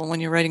really helpful when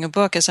you're writing a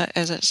book, as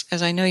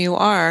I know you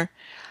are,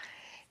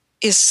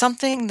 is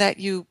something that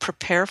you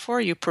prepare for.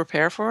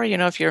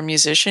 If you're a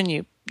musician,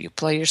 you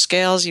play your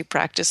scales, you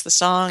practice the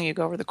song, you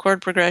go over the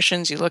chord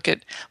progressions, you look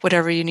at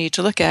whatever you need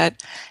to look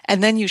at,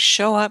 and then you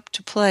show up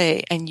to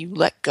play and you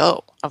let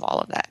go of all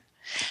of that.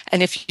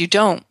 And if you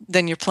don't,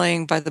 then you're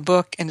playing by the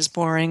book and it's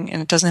boring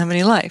and it doesn't have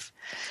any life.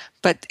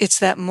 But it's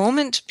that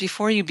moment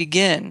before you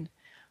begin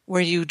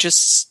where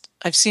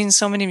I've seen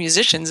so many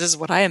musicians, this is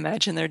what I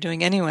imagine they're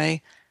doing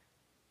anyway,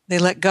 they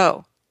let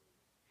go.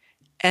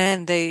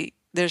 And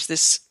there's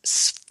this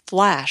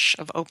flash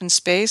of open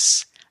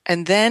space,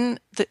 and then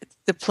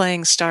the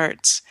playing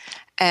starts.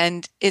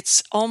 And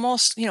it's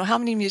almost, how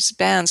many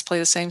bands play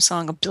the same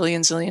song a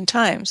billion zillion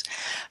times?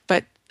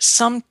 But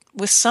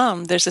with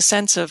some, there's a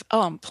sense of,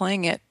 oh, I'm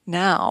playing it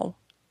now,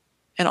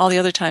 and all the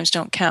other times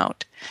don't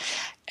count.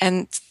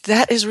 And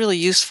that is really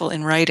useful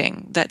in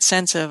writing, that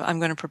sense of I'm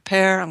going to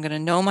prepare, I'm going to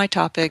know my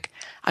topic,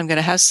 I'm going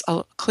to have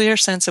a clear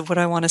sense of what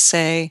I want to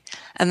say,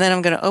 and then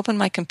I'm going to open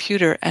my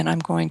computer and I'm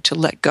going to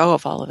let go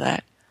of all of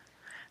that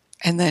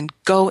and then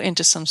go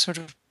into some sort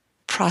of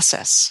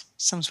process,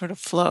 some sort of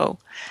flow,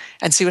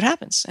 and see what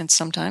happens. And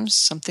sometimes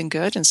something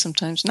good and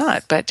sometimes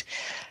not. But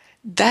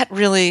I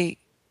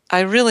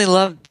really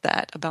loved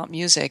that about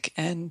music.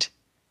 And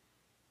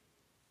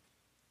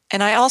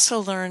I also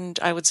learned,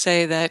 I would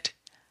say, that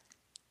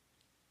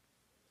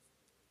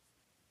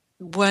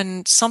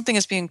when something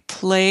is being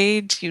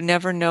played, you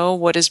never know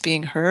what is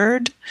being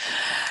heard.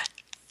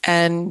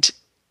 And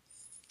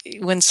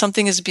when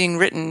something is being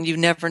written, you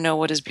never know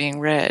what is being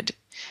read.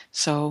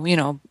 So,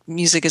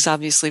 music is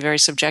obviously very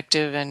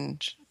subjective,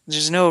 and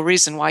there's no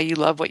reason why you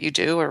love what you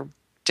do or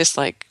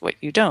dislike what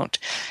you don't,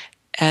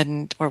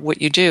 or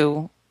what you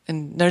do.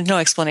 And there's no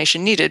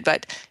explanation needed,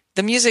 but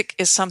the music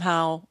is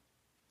somehow,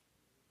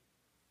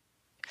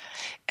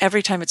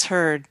 every time it's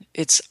heard,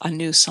 it's a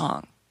new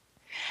song.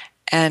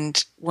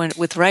 And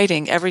with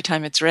writing, every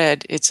time it's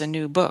read, it's a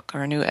new book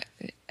or a new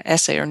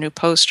essay or a new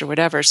post or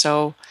whatever.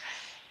 So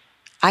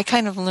I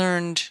kind of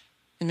learned,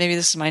 and maybe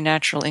this is my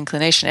natural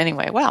inclination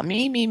anyway. Wow,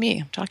 me.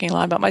 I'm talking a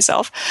lot about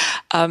myself.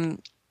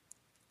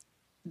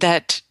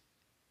 That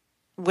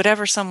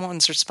whatever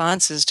someone's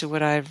response is to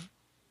what I've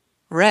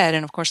read,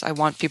 and of course I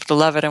want people to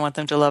love it, I want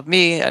them to love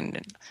me, and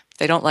if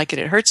they don't like it,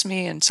 it hurts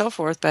me, and so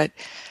forth. But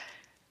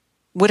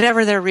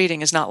whatever they're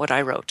reading is not what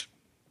I wrote,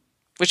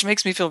 which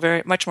makes me feel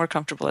very much more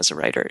comfortable as a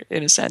writer,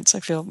 in a sense.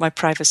 I feel my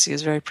privacy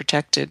is very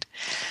protected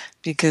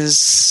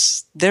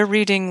because they're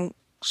reading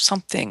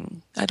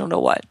something. I don't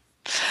know what.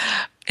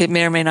 It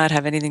may or may not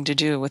have anything to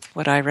do with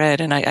what I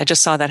read. And I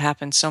just saw that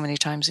happen so many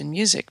times in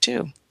music,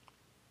 too.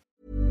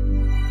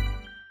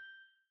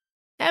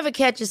 Ever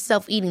catch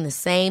yourself eating the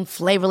same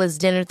flavorless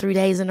dinner 3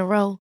 days in a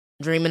row?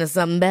 Dreaming of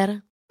something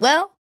better?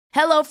 Well,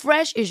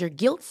 HelloFresh is your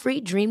guilt-free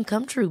dream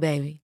come true,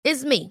 baby.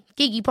 It's me,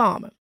 Keke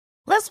Palmer.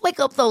 Let's wake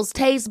up those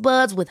taste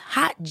buds with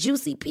hot,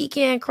 juicy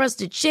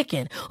pecan-crusted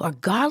chicken or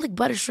garlic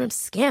butter shrimp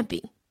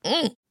scampi.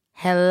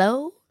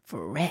 Hello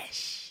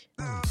Fresh.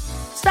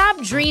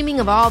 Stop dreaming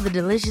of all the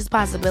delicious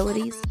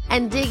possibilities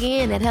and dig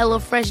in at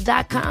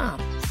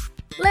HelloFresh.com.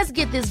 Let's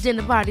get this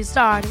dinner party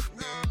started.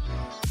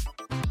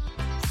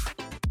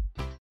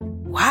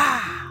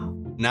 Wow.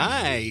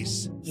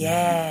 Nice.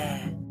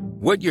 Yeah.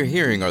 What you're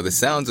hearing are the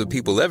sounds of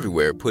people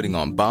everywhere putting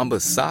on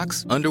Bombas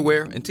socks,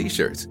 underwear, and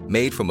T-shirts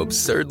made from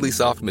absurdly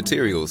soft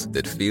materials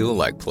that feel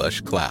like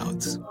plush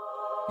clouds.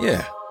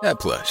 Yeah, that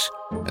plush.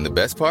 And the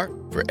best part?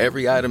 For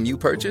every item you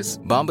purchase,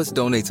 Bombas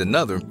donates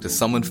another to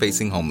someone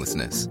facing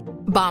homelessness.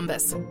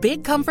 Bombas.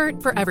 Big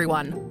comfort for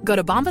everyone. Go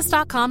to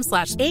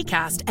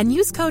bombas.com/ACAST and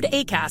use code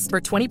ACAST for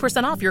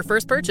 20% off your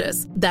first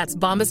purchase. That's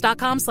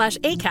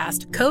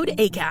bombas.com/ACAST. Code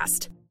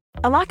ACAST.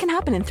 A lot can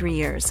happen in 3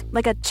 years,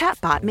 like a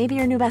chatbot may be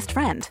your new best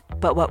friend.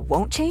 But what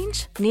won't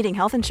change? Needing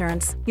health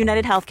insurance.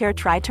 United Healthcare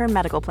Tri-Term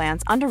Medical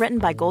Plans, underwritten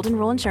by Golden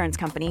Rule Insurance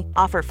Company,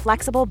 offer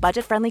flexible,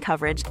 budget-friendly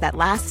coverage that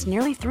lasts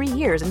nearly 3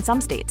 years in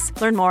some states.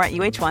 Learn more at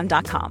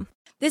uh1.com.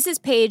 This is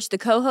Paige, the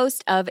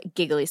co-host of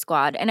Giggly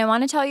Squad, and I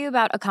want to tell you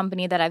about a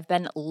company that I've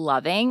been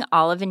loving,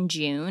 Olive &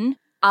 June.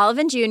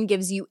 Olive & June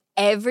gives you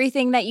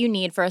everything that you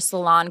need for a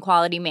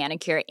salon-quality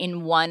manicure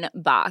in one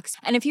box.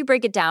 And if you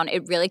break it down,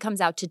 it really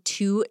comes out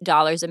to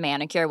 $2 a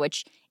manicure,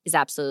 which is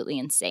absolutely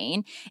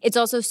insane. It's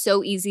also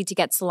so easy to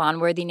get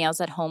salon-worthy nails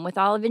at home with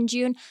Olive &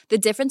 June. The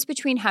difference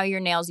between how your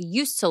nails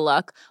used to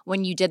look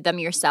when you did them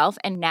yourself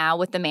and now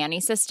with the Mani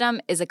system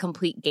is a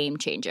complete game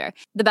changer.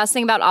 The best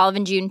thing about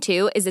Olive & June,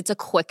 too, is it's a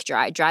quick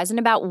dry. Dries in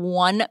about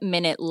 1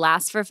 minute,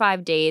 lasts for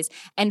 5 days,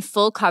 and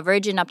full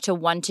coverage in up to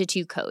 1 to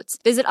 2 coats.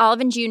 Visit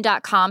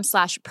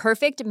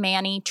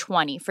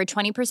oliveandjune.com/perfectmani20 for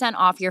 20%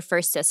 off your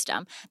first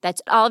system.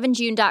 That's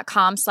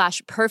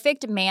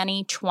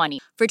oliveandjune.com/perfectmani20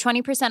 for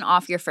 20%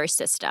 off your first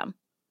system.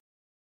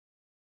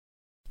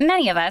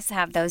 Many of us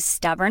have those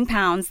stubborn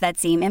pounds that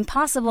seem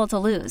impossible to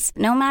lose,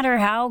 no matter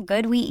how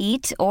good we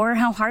eat or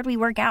how hard we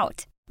work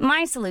out.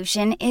 My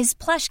solution is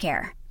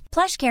PlushCare.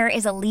 PlushCare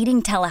is a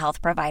leading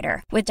telehealth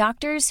provider with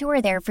doctors who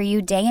are there for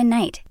you day and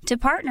night to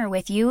partner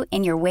with you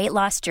in your weight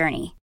loss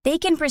journey. They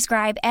can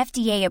prescribe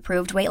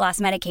FDA-approved weight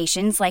loss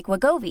medications like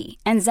Wegovy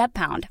and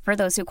Zepbound for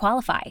those who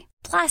qualify.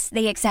 Plus,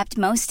 they accept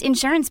most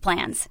insurance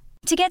plans.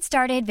 To get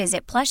started,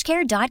 visit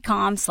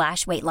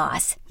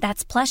plushcare.com/weightloss.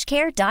 That's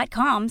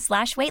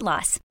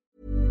plushcare.com/weightloss.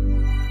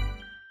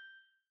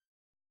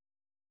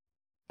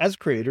 As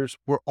creators,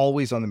 we're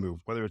always on the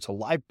move. Whether it's a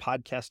live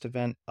podcast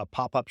event, a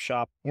pop-up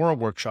shop, or a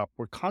workshop,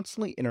 we're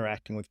constantly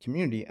interacting with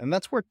community, and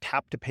that's where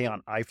Tap to Pay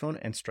on iPhone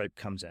and Stripe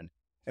comes in.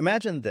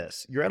 Imagine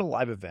this. You're at a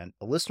live event,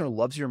 a listener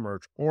loves your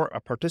merch, or a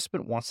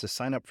participant wants to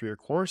sign up for your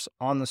course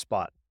on the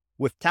spot.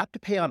 With Tap to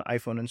Pay on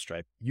iPhone and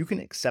Stripe, you can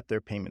accept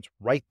their payments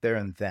right there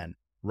and then,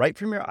 right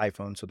from your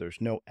iPhone, so there's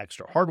no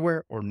extra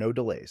hardware or no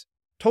delays.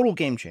 Total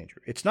game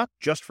changer. It's not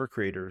just for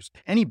creators.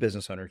 Any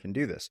business owner can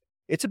do this.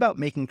 It's about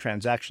making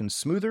transactions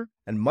smoother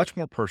and much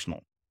more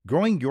personal,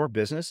 growing your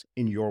business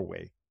in your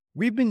way.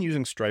 We've been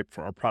using Stripe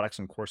for our products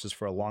and courses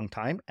for a long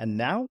time, and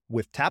now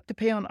with Tap to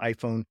Pay on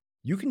iPhone,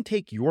 you can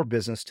take your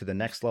business to the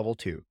next level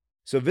too.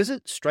 So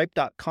visit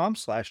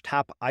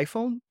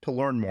stripe.com/tapiphone to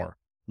learn more.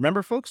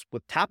 Remember, folks,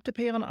 with Tap to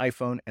Pay on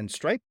iPhone and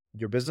Stripe,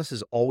 your business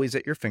is always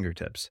at your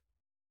fingertips.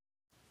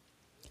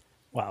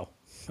 Wow.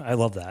 I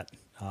love that.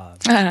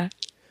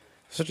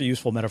 Such a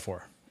useful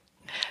metaphor.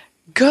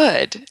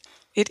 Good.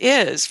 It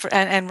is.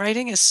 And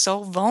writing is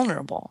so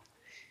vulnerable.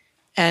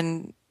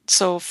 And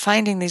so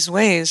finding these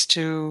ways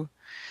to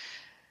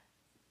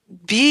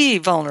be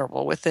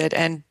vulnerable with it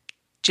and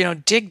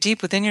dig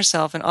deep within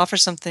yourself and offer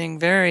something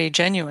very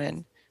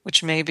genuine,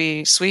 which may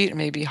be sweet, or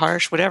may be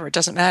harsh, whatever, it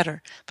doesn't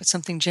matter, but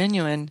something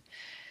genuine.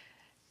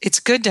 It's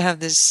good to have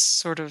this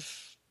sort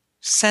of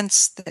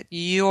sense that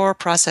your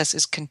process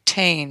is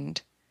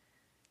contained.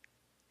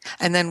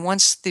 And then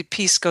once the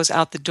piece goes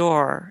out the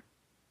door,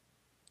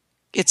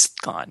 it's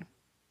gone.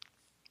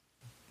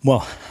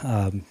 Well,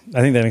 I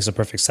think that makes a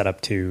perfect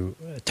setup to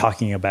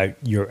talking about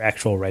your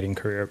actual writing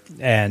career.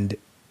 And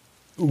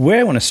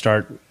where I want to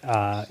start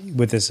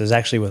with this is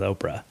actually with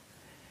Oprah.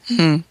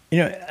 Mm-hmm.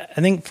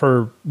 I think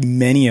for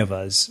many of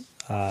us,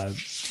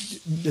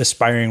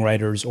 aspiring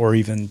writers, or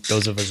even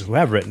those of us who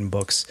have written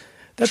books,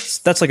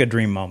 that's like a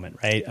dream moment,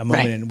 right? A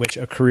moment in which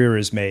a career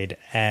is made.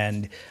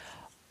 And,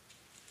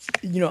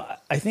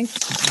 I think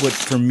what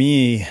for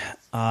me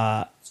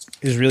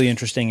is really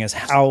interesting is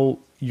how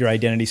your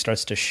identity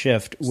starts to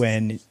shift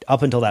when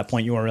up until that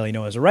point you weren't really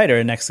known as a writer,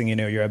 and next thing you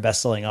know, you're a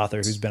best-selling author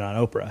who's been on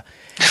Oprah.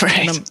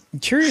 Right. And I'm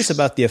curious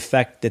about the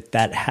effect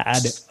that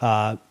had,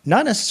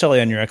 not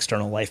necessarily on your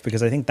external life,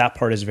 because I think that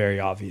part is very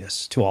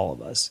obvious to all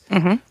of us.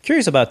 Mm-hmm.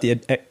 Curious about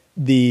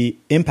the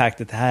impact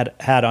that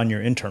had on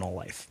your internal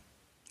life.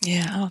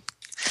 Yeah,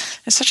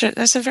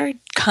 that's a very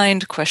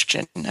kind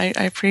question. I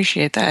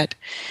appreciate that.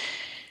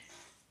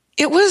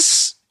 It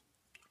was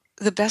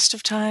the best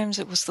of times.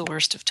 It was the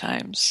worst of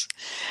times.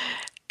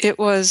 It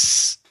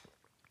was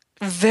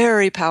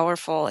very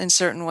powerful in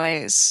certain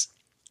ways.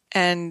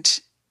 And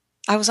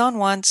I was on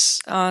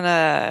once on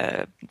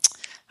a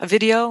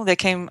video. They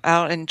came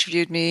out and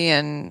interviewed me,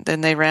 and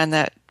then they ran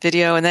that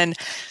video. And then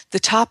the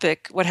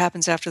topic, what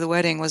happens after the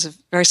wedding, was a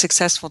very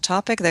successful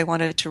topic. They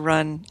wanted to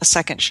run a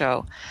second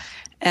show.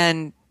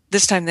 And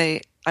this time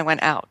I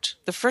went out.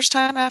 The first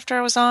time after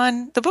I was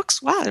on, the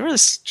books, wow, it really,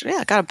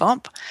 got a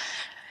bump.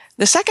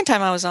 The second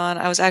time I was on,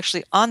 I was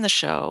actually on the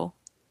show.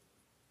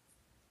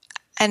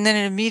 And then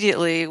it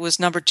immediately was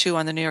number 2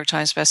 on the New York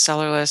Times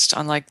bestseller list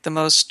on like the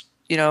most,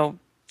 the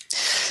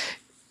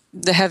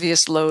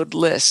heaviest load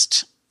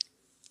list.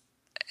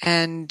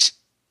 And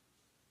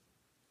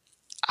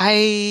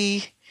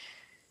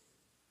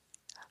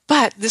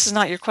but this is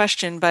not your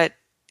question, but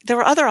there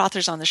were other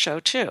authors on the show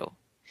too.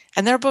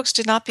 And their books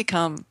did not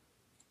become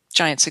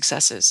giant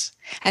successes.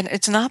 And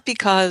it's not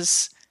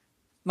because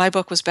my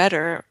book was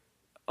better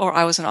or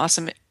I was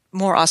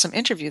more awesome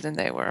interview than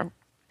they were.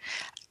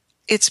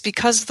 It's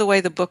because of the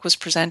way the book was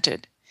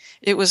presented.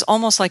 It was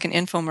almost like an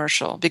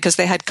infomercial because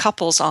they had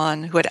couples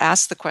on who had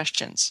asked the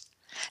questions.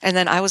 And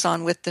then I was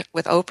on with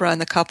Oprah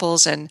and the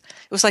couples, and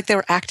it was like they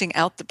were acting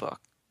out the book.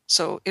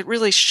 So it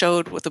really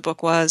showed what the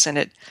book was, and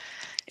it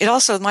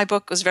also, my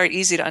book was very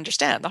easy to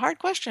understand. The hard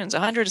questions,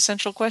 100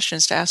 essential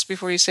questions to ask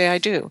before you say I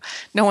do.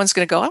 No one's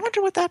going to go, I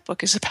wonder what that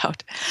book is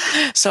about.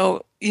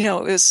 So,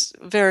 it was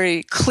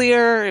very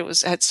clear.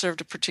 It had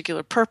served a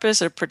particular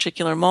purpose at a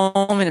particular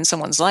moment in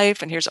someone's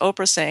life. And here's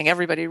Oprah saying,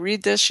 everybody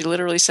read this. She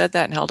literally said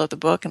that and held up the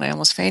book, and I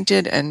almost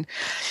fainted. And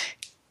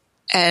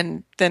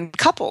then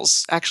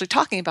couples actually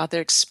talking about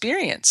their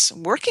experience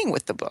working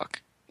with the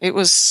book. It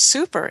was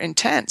super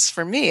intense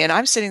for me. And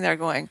I'm sitting there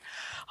going,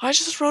 I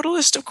just wrote a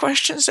list of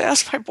questions to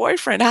ask my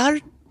boyfriend. How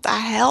the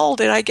hell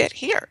did I get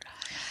here?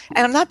 And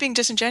I'm not being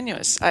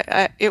disingenuous.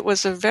 It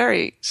was a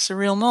very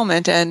surreal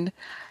moment. And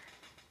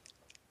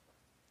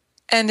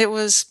it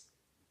was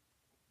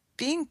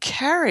being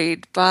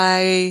carried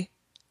by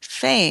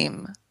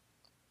fame.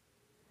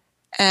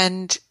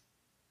 And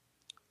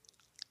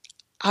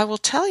I will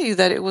tell you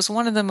that it was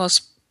one of the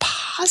most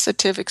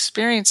positive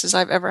experiences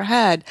I've ever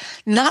had,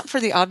 not for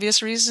the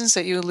obvious reasons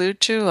that you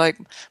allude to, like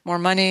more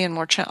money and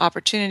more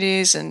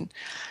opportunities and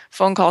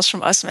phone calls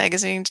from Us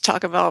Magazine to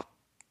talk about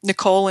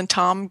Nicole and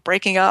Tom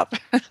breaking up.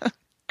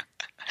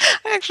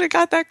 I actually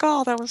got that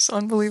call. That was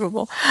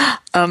unbelievable.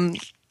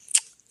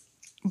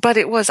 But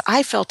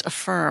I felt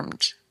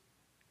affirmed,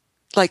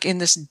 like in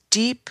this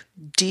deep,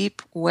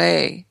 deep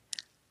way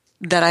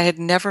that I had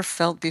never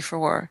felt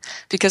before,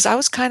 because I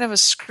was kind of a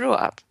screw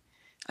up.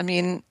 I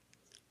mean,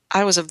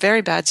 I was a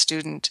very bad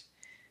student.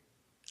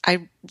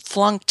 I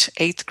flunked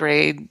 8th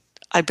grade.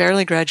 I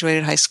barely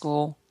graduated high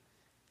school.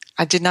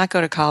 I did not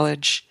go to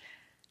college.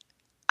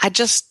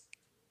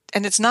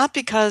 and it's not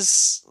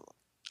because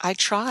I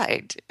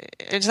tried.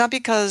 It's not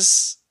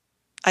because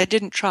I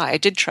didn't try. I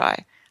did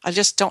try. I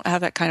just don't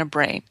have that kind of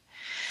brain,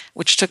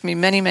 which took me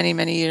many, many,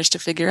 many years to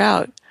figure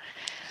out.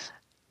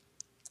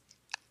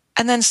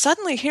 And then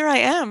suddenly here I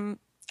am,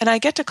 and I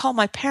get to call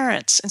my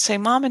parents and say,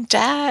 Mom and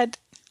Dad,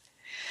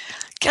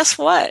 guess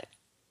what?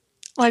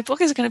 My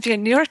book is going to be a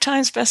New York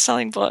Times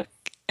bestselling book.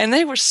 And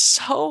they were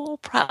so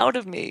proud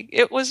of me.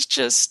 It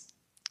was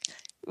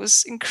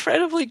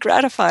incredibly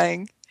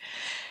gratifying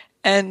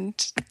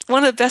and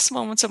one of the best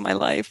moments of my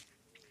life.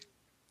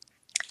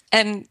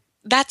 And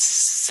that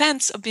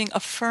sense of being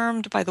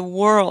affirmed by the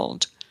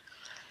world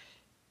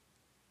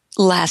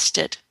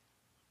lasted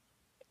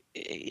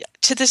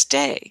to this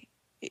day.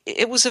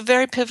 It was a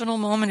very pivotal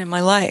moment in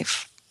my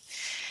life.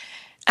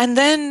 And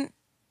then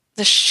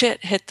the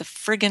shit hit the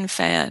friggin'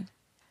 fan.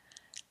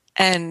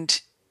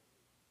 And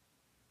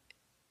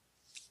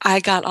I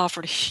got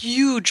offered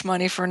huge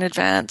money for an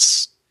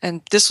advance.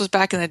 And this was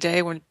back in the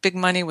day when big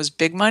money was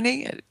big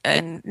money.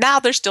 And now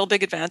there's still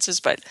big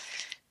advances, but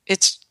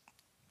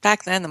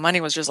back then the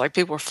money was just like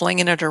people were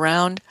flinging it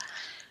around.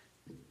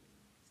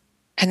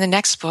 And the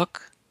next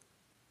book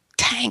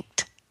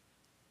tanked.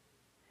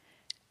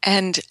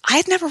 And I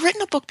had never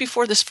written a book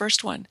before this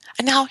first one.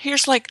 And now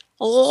here's like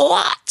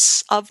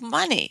lots of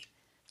money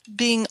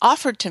being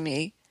offered to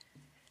me.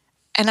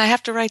 And I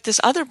have to write this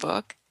other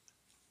book.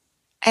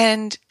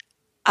 And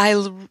I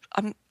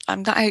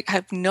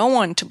have no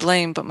one to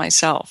blame but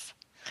myself.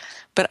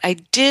 But I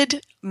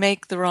did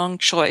make the wrong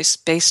choice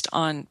based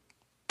on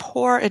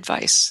poor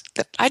advice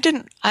that I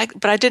didn't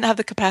have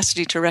the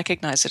capacity to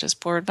recognize it as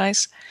poor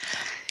advice.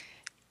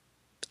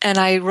 And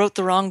I wrote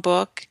the wrong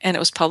book, and it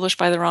was published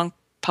by the wrong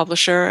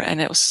publisher,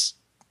 and it was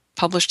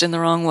published in the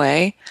wrong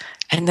way.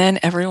 And then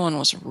everyone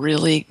was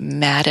really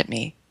mad at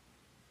me.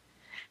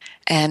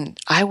 And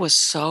I was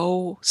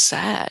so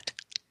sad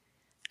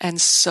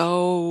and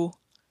so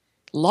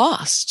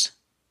lost.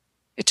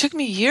 It took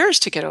me years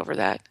to get over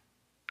that.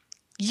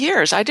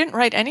 Years. I didn't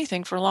write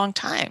anything for a long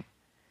time.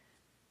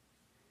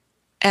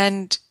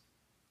 And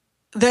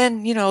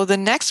then, the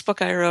next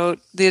book I wrote,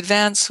 the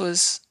advance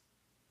was,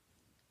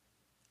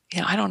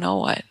 I don't know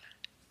what,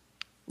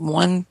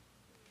 1/100th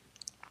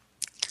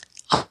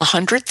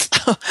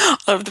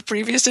of the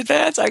previous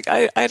advance.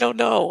 I don't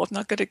know. I'm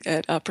not good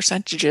at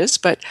percentages,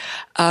 but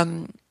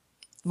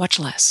much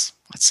less,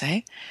 let's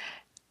say.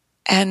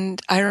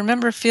 And I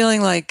remember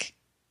feeling like,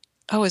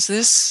 oh, is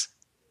this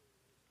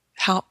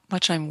how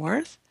much I'm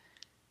worth?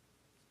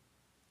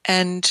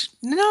 And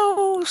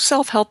no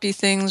self-helpy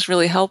things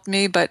really helped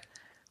me, but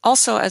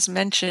also, as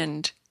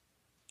mentioned,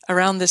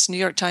 around this New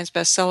York Times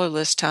bestseller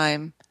list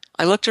time,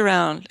 I looked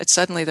around and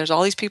suddenly there's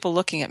all these people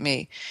looking at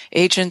me,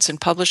 agents and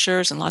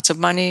publishers and lots of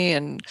money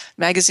and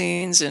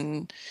magazines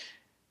and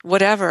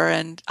whatever.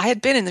 And I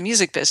had been in the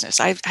music business.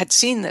 I had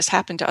seen this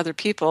happen to other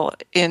people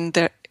in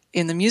the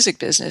music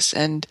business.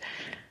 And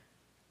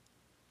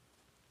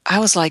I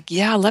was like,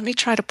 yeah, let me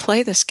try to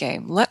play this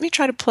game. Let me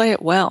try to play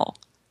it well.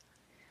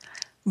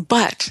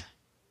 But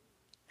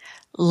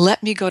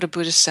let me go to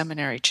Buddhist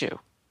seminary too.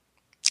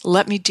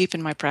 Let me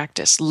deepen my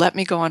practice. Let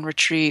me go on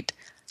retreat.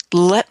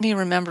 Let me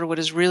remember what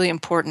is really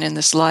important in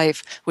this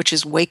life, which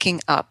is waking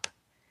up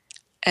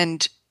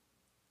and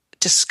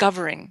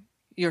discovering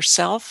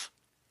yourself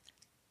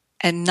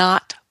and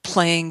not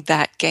playing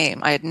that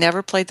game. I had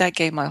never played that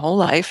game my whole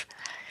life.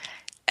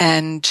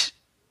 And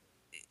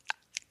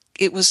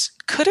it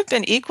could have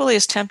been equally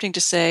as tempting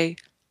to say,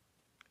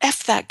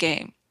 F that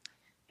game,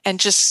 and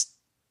just,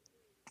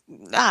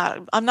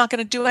 I'm not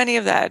going to do any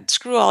of that.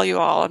 Screw all you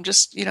all. I'm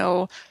just,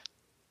 a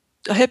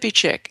hippie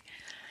chick.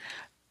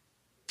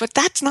 But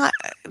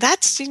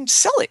that seemed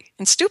silly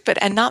and stupid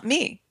and not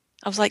me.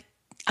 I was like,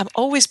 I've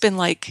always been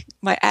like,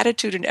 my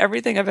attitude in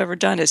everything I've ever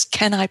done is,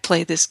 can I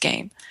play this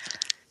game?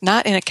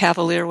 Not in a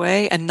cavalier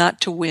way and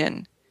not to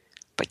win,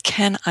 but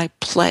can I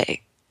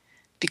play?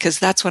 Because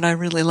that's what I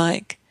really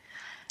like.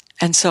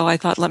 And so I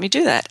thought, let me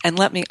do that. And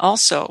let me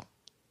also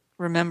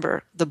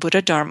remember the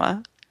Buddha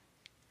Dharma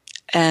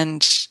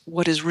and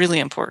what is really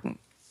important.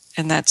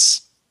 And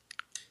that's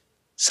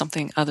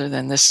something other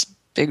than this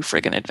big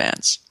friggin'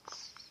 advance.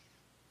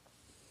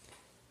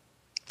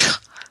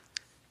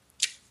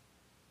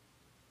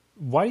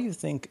 Why do you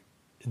think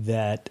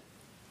that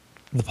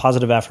the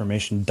positive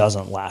affirmation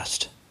doesn't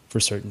last for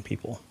certain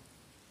people?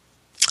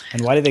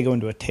 And why do they go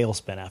into a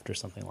tailspin after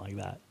something like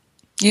that?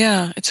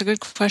 Yeah, it's a good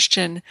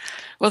question.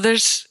 Well,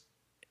 it's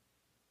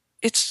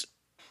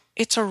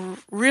a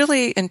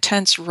really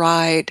intense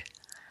ride.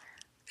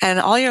 And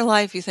all your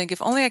life you think,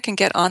 if only I can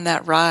get on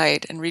that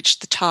ride and reach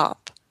the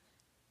top,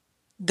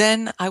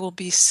 then I will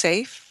be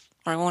safe,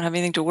 or I won't have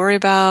anything to worry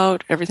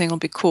about, everything will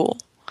be cool.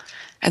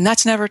 And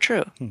that's never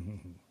true.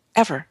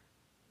 Ever.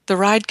 The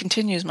ride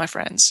continues, my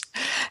friends.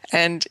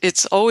 And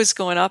it's always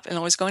going up and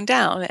always going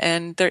down.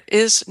 And there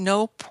is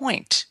no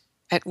point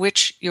at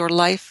which your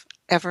life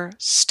ever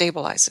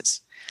stabilizes.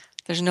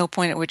 There's no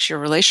point at which your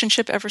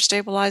relationship ever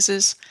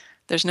stabilizes.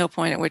 There's no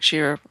point at which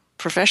your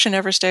profession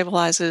ever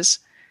stabilizes.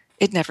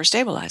 It never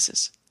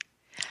stabilizes.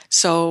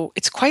 So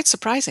it's quite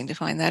surprising to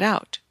find that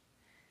out.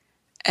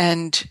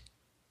 And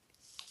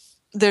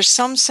there's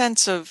some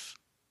sense of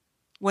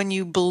when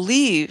you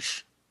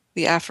believe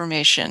the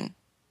affirmation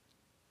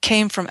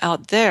came from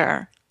out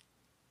there,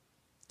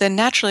 then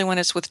naturally when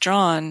it's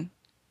withdrawn,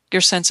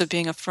 your sense of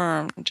being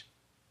affirmed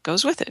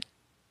goes with it.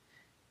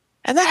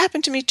 And that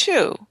happened to me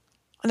too.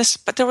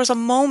 But there was a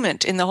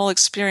moment in the whole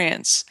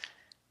experience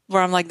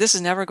where I'm like, this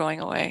is never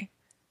going away,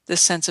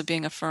 this sense of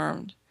being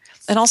affirmed.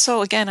 And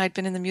also, again, I'd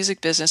been in the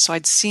music business, so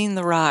I'd seen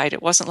the ride.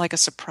 It wasn't like a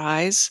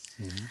surprise,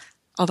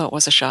 although it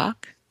was a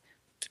shock,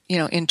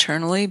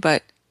 internally,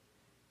 but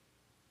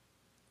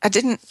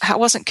I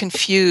wasn't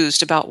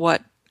confused about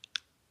what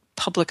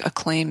public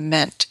acclaim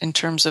meant in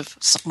terms of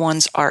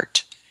one's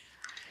art.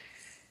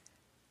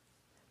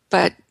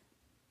 But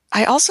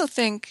I also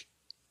think,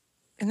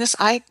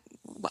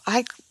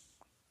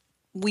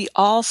 we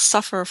all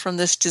suffer from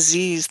this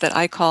disease that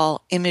I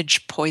call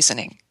image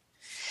poisoning,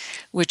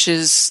 which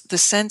is the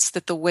sense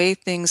that the way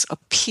things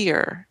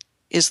appear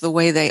is the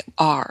way they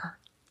are.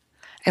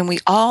 And we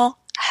all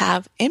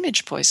have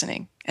image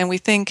poisoning. And we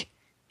think,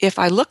 if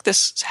I look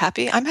this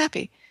happy, I'm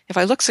happy. If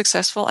I look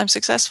successful, I'm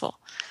successful.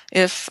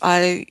 If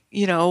I,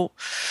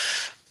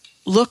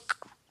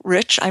 look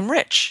rich, I'm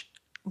rich.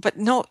 But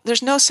no,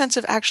 there's no sense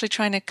of actually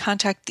trying to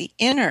contact the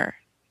inner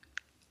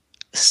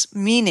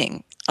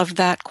meaning of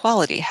that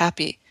quality: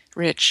 happy,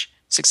 rich,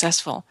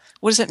 successful.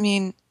 What does it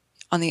mean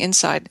on the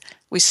inside?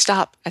 We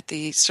stop at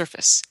the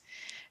surface.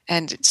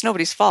 And it's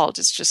nobody's fault.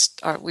 It's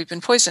just we've been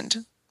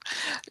poisoned,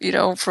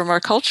 from our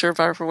culture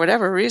for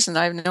whatever reason.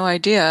 I have no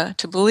idea,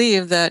 to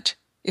believe that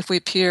if we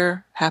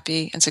appear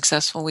happy and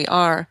successful, we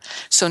are.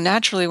 So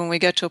naturally, when we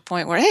get to a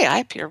point where, hey, I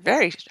appear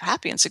very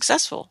happy and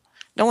successful,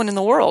 no one in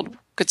the world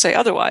could say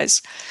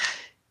otherwise,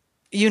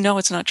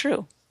 it's not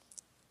true.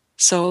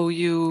 So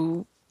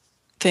you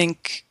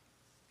think,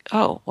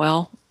 oh,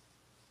 well,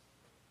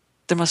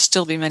 there must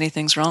still be many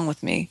things wrong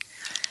with me.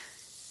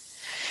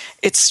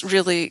 It's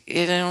really,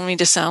 I don't mean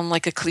to sound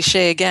like a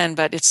cliche again,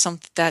 but it's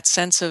that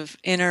sense of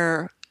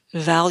inner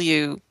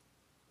value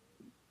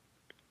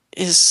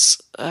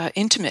is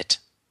intimate,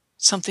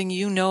 something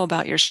you know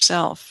about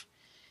yourself.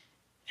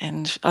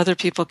 And other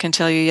people can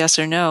tell you yes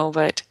or no,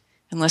 but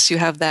unless you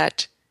have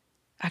that,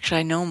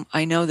 actually,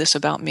 I know this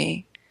about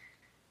me.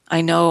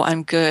 I know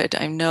I'm good.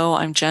 I know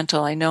I'm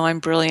gentle. I know I'm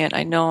brilliant.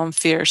 I know I'm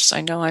fierce.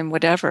 I know I'm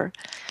whatever.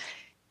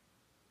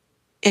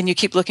 And you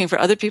keep looking for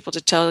other people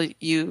to tell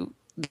you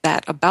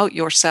that about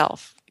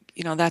yourself.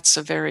 That's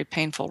a very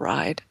painful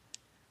ride.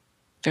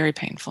 Very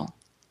painful.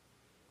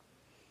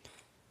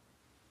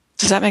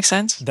 Does that make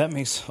sense? That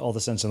makes all the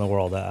sense in the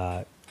world.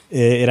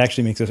 It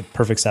actually makes a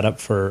perfect setup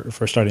for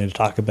starting to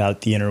talk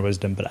about the inner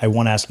wisdom. But I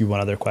want to ask you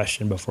one other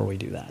question before we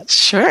do that.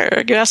 Sure.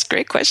 You ask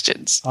great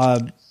questions.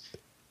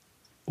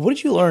 What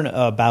did you learn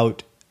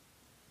about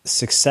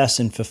success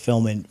and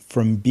fulfillment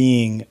from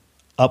being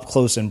up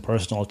close and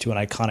personal to an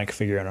iconic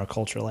figure in our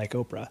culture like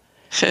Oprah?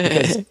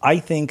 Because I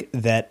think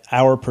that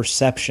our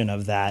perception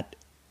of that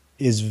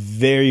is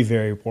very,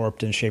 very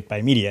warped and shaped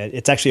by media.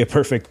 It's actually a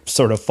perfect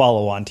sort of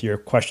follow-on to your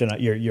question,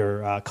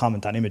 your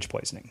comment on image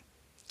poisoning.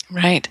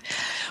 Right.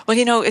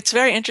 Well, it's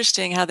very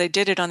interesting how they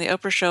did it on the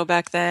Oprah show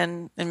back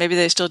then, and maybe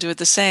they still do it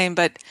the same,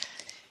 but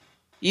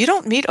you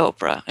don't meet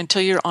Oprah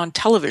until you're on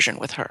television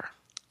with her.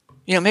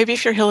 Maybe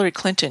if you're Hillary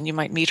Clinton, you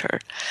might meet her.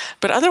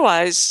 But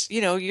otherwise,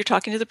 you're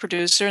talking to the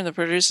producer, and the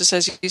producer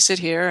says, you sit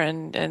here,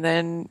 and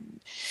then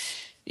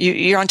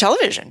you're on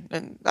television.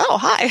 And, oh,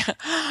 hi.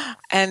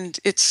 And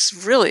it's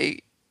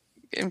really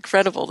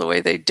incredible the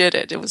way they did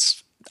it. It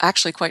was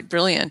actually quite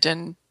brilliant.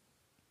 And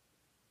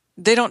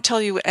they don't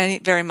tell you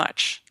very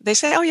much. They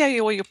say, oh, yeah,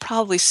 you'll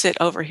probably sit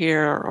over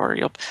here, or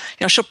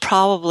she'll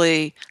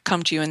probably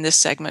come to you in this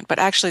segment. But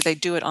actually, they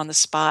do it on the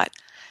spot.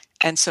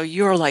 And so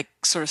you're like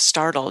sort of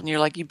startled, and you're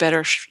like, you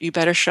better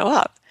show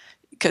up,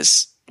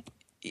 because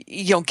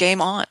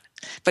game on.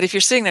 But if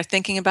you're sitting there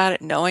thinking about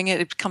it, knowing it,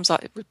 it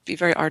would be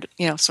very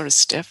sort of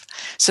stiff.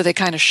 So they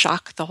kind of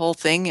shock the whole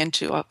thing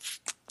into a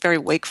very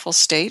wakeful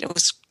state. It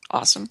was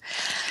awesome.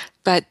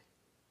 But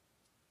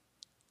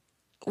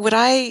when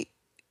I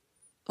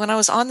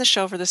was on the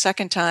show for the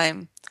second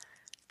time,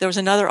 there was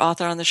another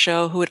author on the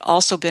show who had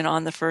also been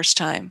on the first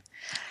time.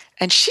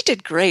 And she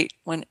did great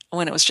when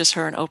it was just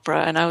her and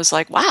Oprah. And I was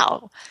like,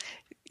 wow,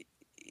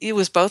 it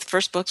was both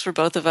first books for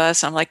both of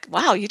us. I'm like,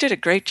 wow, you did a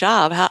great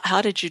job.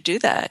 How did you do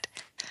that?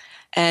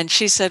 And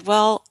she said,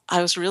 well,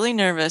 I was really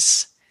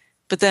nervous.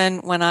 But then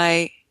when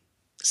I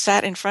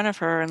sat in front of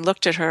her and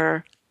looked at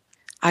her,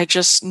 I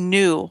just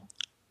knew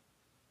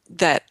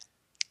that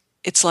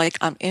it's like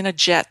I'm in a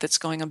jet that's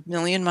going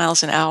 1,000,000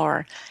 miles an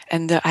hour,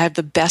 and I have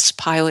the best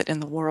pilot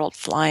in the world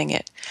flying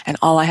it. And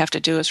all I have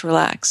to do is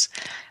relax.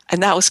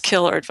 And that was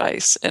killer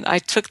advice. And I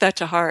took that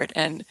to heart.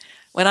 And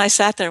when I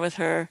sat there with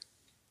her,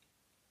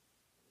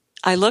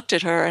 I looked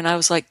at her and I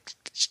was like,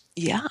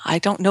 yeah, I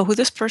don't know who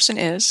this person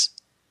is.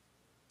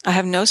 I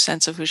have no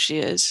sense of who she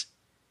is.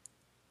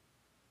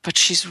 But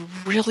she's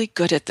really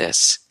good at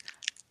this.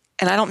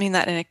 And I don't mean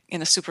that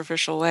in a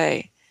superficial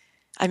way.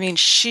 I mean,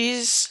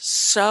 she's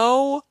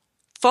so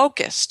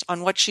focused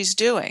on what she's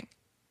doing.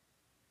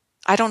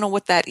 I don't know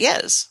what that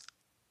is.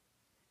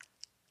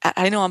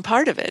 I know I'm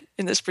part of it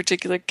in this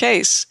particular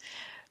case,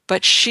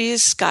 but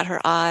she's got her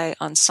eye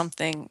on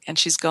something and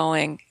she's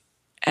going,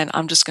 and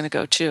I'm just going to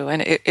go too.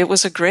 And it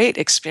was a great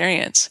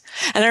experience.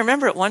 And I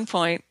remember at one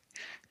point,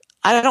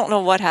 I don't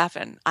know what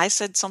happened. I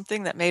said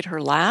something that made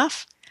her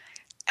laugh,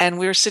 and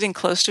we were sitting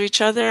close to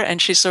each other,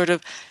 and she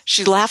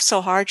laughed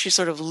so hard, she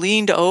sort of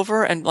leaned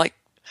over and like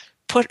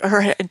put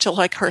her until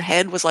like her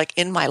head was like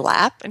in my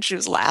lap, and she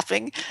was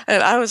laughing.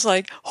 And I was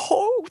like,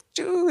 oh,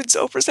 dude,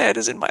 Oprah's head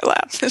is in my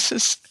lap. This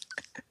is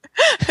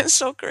it's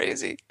so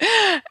crazy.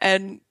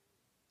 And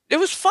it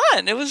was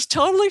fun. It was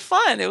totally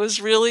fun. It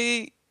was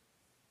really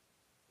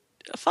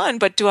fun.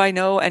 But do I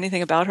know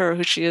anything about her or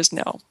who she is?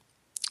 No.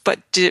 But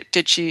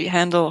did she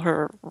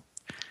handle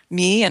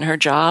me and her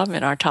job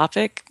and our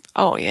topic?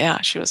 Oh,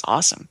 yeah, she was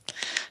awesome.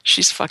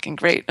 She's fucking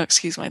great. Oh,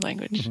 excuse my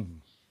language.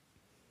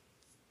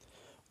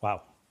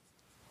 Wow.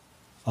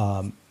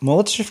 Well,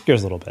 let's shift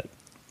gears a little bit.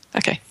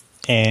 Okay.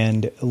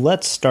 And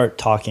let's start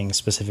talking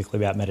specifically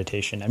about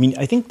meditation. I mean,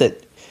 I think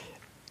that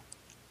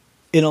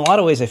in a lot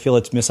of ways, I feel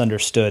it's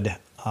misunderstood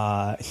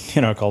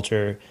in our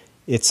culture.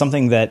 It's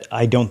something that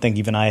I don't think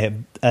even I have,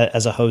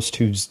 as a host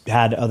who's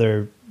had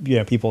other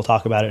people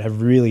talk about it,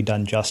 have really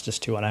done justice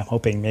to, and I'm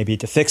hoping maybe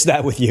to fix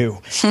that with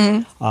you.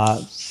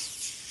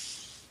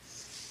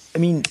 I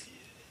mean,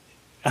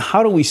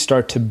 how do we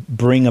start to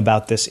bring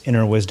about this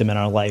inner wisdom in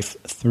our life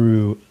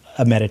through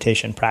a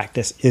meditation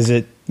practice? Is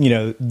it,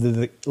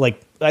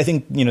 I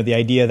think, the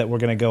idea that we're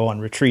going to go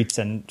on retreats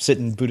and sit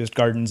in Buddhist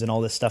gardens and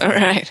all this stuff.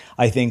 Right.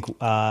 I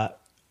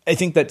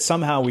think that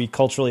somehow we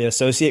culturally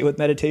associate with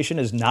meditation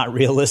is not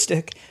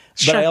realistic,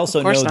 Sure, but I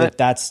also know not. that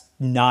that's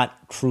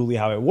not truly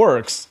how it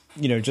works,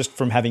 just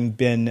from having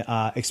been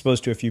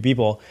exposed to a few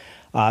people.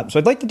 So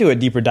I'd like to do a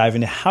deeper dive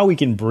into how we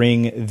can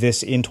bring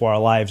this into our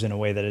lives in a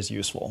way that is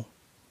useful.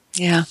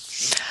 Yeah.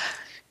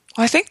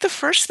 Well, I think the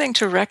first thing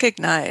to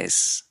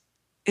recognize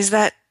is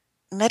that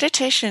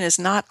meditation is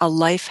not a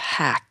life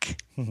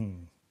hack.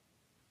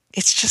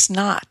 It's just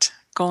not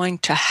going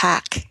to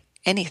hack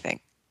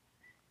anything.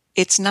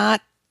 It's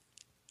not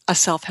a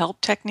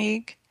self-help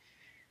technique.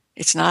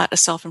 It's not a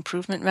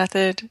self-improvement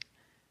method.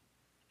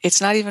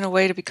 It's not even a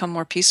way to become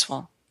more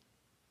peaceful.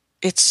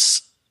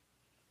 It's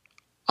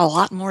a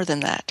lot more than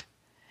that.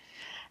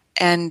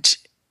 And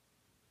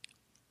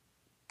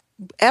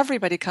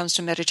everybody comes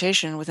to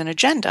meditation with an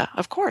agenda,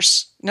 of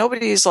course.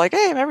 Nobody's like,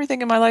 hey,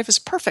 everything in my life is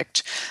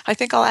perfect. I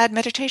think I'll add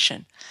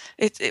meditation.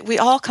 We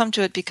all come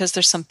to it because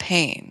there's some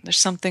pain. There's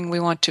something we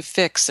want to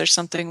fix. There's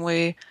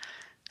something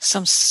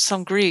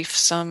some grief,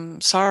 some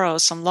sorrow,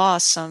 some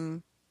loss,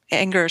 some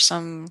anger,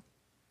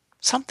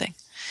 something.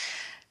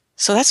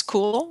 So that's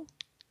cool.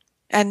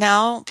 And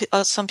now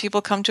some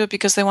people come to it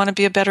because they want to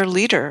be a better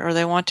leader or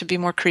they want to be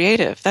more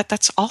creative.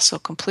 That's also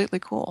completely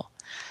cool.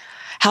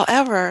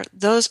 However,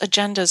 those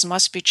agendas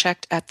must be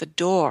checked at the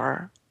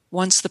door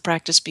once the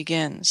practice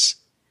begins,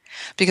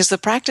 because the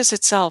practice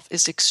itself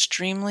is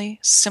extremely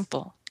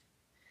simple.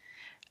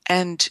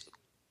 And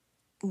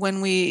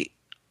when we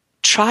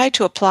try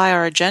to apply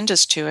our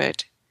agendas to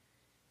it,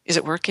 is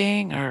it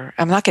working, or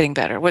I'm not getting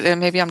better?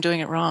 Maybe I'm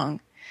doing it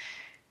wrong.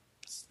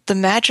 The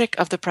magic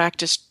of the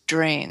practice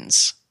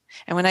drains.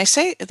 And when I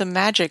say the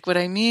magic, what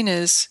I mean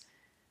is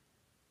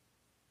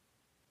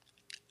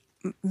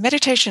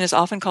meditation is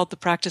often called the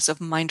practice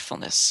of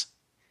mindfulness.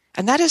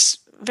 And that is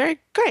very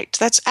great.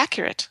 That's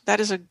accurate. That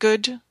is a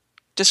good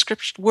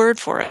description word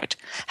for it.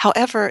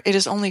 However, it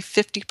is only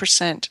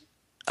 50%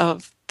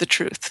 of the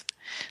truth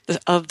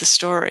of the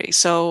story.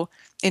 So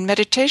in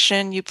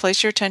meditation, you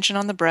place your attention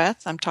on the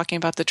breath. I'm talking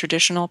about the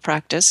traditional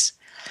practice.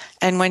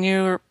 And when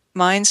your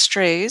mind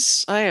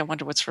strays, I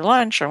wonder what's for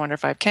lunch, or I wonder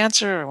if I have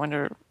cancer, or I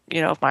wonder,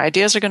 if my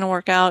ideas are going to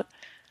work out,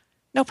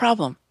 no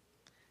problem.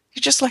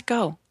 You just let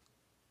go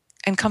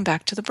and come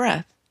back to the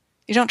breath.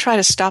 You don't try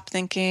to stop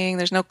thinking.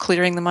 There's no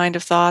clearing the mind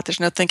of thought. There's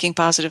no thinking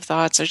positive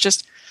thoughts. There's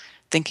just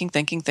thinking.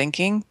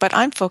 But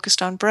I'm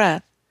focused on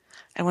breath.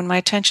 And when my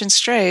attention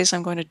strays,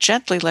 I'm going to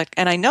gently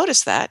and I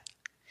notice that,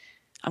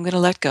 I'm going to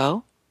let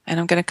go, and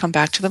I'm going to come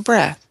back to the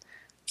breath.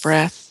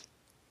 Breath,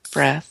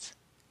 breath,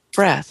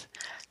 breath.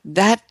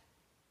 That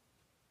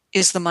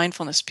is the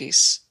mindfulness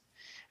piece.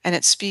 And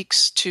it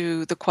speaks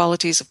to the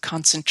qualities of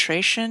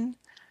concentration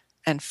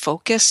and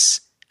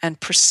focus and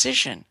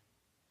precision.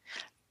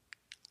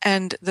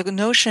 And the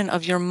notion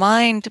of your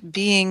mind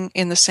being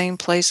in the same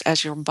place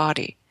as your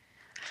body.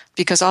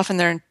 Because often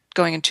they're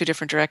going in two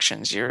different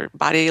directions. Your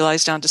body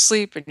lies down to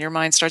sleep and your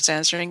mind starts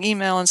answering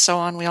email and so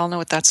on. We all know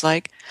what that's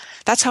like.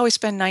 That's how we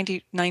spend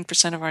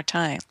 99% of our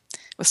time,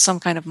 with some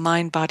kind of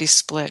mind-body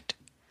split.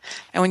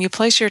 And when you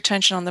place your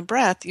attention on the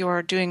breath, you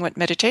are doing what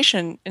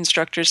meditation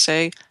instructors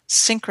say,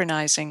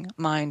 synchronizing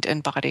mind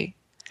and body.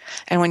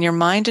 And when your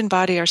mind and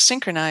body are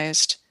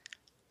synchronized,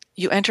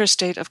 you enter a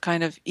state of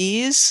kind of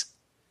ease.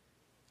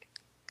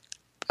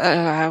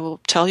 I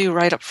will tell you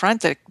right up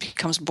front that it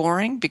becomes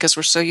boring because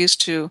we're so used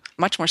to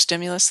much more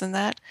stimulus than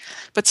that.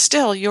 But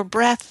still, your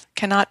breath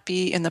cannot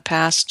be in the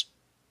past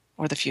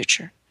or the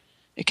future.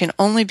 It can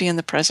only be in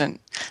the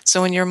present.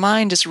 So when your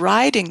mind is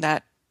riding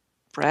that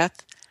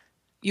breath,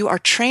 you are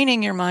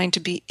training your mind to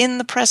be in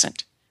the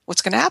present.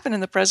 What's going to happen in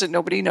the present,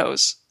 nobody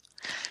knows.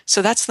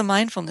 So that's the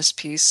mindfulness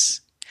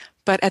piece.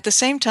 But at the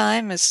same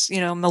time, as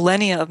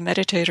millennia of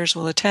meditators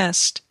will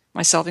attest,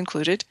 myself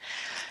included,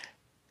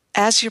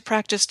 as your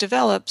practice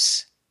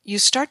develops, you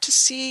start to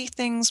see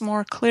things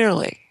more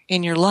clearly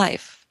in your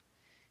life.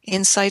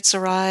 Insights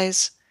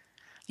arise,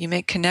 you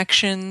make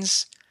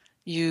connections,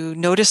 you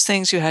notice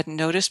things you hadn't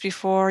noticed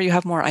before, you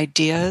have more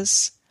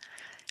ideas.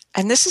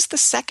 And this is the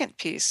second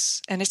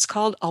piece, and it's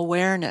called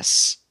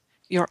awareness.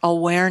 Your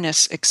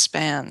awareness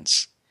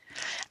expands.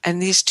 And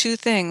these two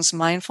things,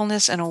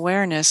 mindfulness and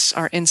awareness,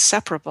 are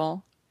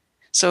inseparable.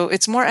 So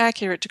it's more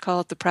accurate to call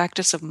it the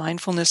practice of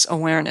mindfulness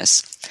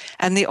awareness.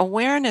 And the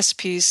awareness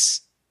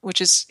piece, which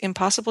is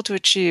impossible to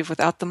achieve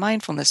without the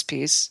mindfulness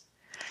piece,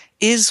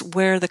 is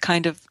where the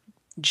kind of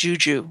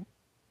juju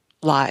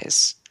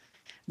lies,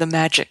 the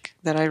magic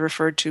that I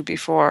referred to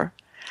before.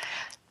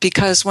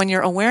 Because when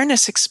your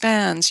awareness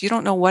expands, you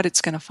don't know what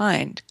it's going to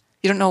find.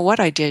 You don't know what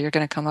idea you're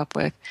going to come up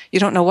with. You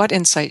don't know what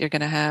insight you're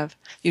going to have.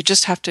 You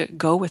just have to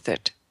go with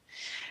it.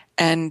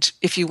 And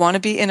if you want to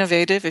be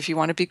innovative, if you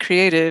want to be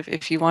creative,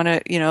 if you want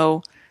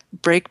to,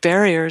 break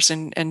barriers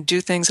and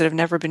do things that have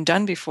never been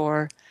done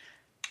before,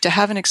 to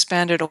have an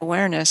expanded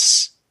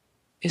awareness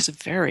is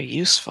very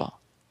useful.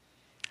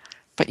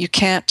 But you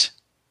can't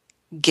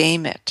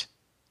game it.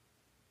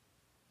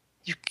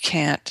 You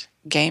can't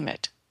game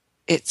it.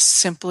 It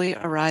simply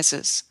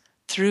arises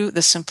through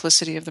the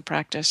simplicity of the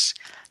practice.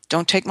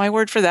 Don't take my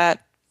word for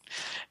that.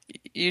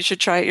 You should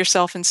try it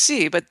yourself and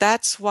see. But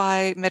that's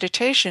why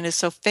meditation is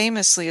so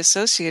famously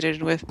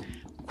associated with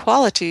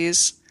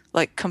qualities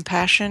like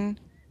compassion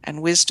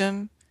and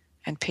wisdom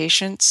and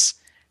patience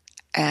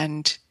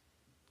and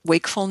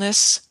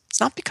wakefulness. It's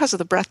not because of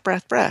the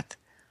breath.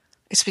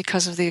 It's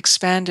because of the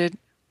expanded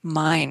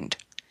mind.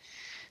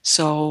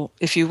 So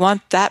if you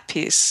want that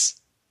piece,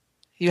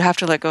 you have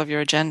to let go of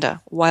your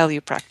agenda while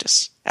you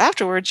practice.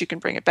 Afterwards, you can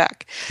bring it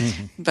back.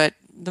 Mm-hmm. But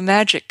the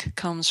magic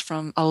comes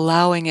from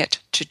allowing it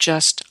to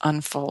just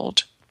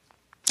unfold.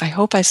 I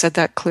hope I said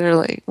that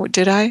clearly.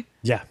 Did I?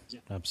 Yeah,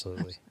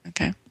 absolutely.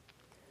 Okay.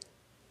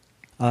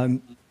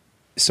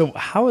 So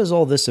how has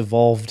all this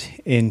evolved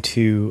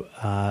into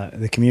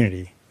the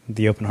community,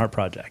 the Open Heart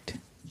Project?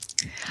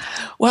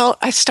 Well,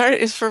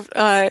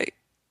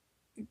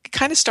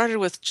 kind of started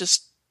with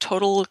just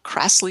total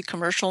crassly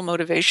commercial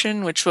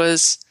motivation, which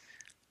was,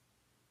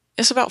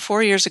 it's about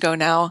 4 years ago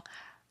now.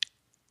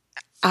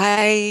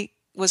 I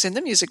was in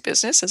the music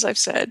business, as I've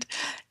said,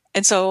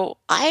 and so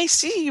I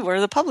see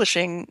where the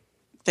publishing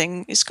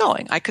thing is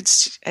going.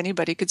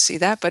 Anybody could see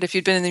that, but if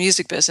you'd been in the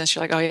music business,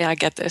 you're like, oh yeah, I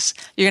get this.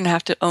 You're going to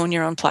have to own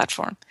your own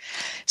platform.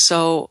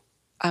 So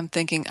I'm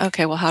thinking,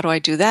 okay, well, how do I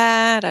do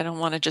that? I don't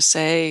want to just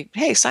say,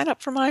 hey, sign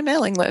up for my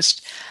mailing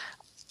list.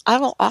 I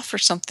will offer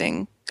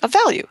something of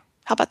value.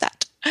 How about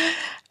that?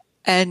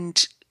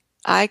 And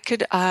I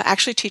could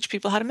actually teach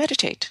people how to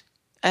meditate.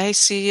 I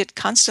see it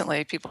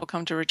constantly. People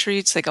come to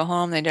retreats, they go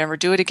home, they never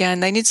do it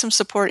again. They need some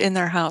support in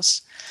their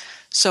house.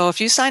 So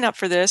if you sign up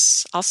for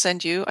this, I'll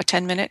send you a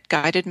 10-minute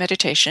guided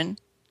meditation.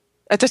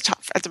 At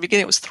the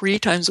beginning, it was 3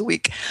 times a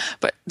week,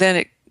 but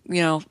then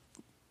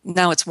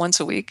now it's once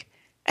a week,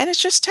 and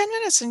it's just 10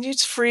 minutes, and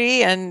it's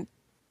free, and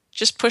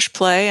just push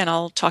play, and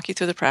I'll talk you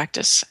through the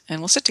practice, and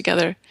we'll sit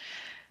together.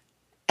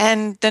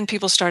 And then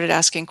people started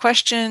asking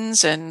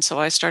questions, and so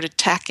I started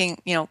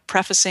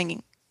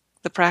prefacing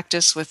the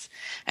practice with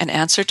an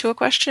answer to a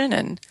question,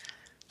 and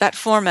that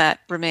format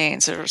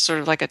remains. It was sort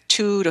of like a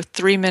 2 to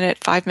 3 minute,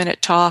 5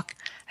 minute talk,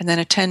 and then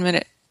a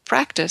 10-minute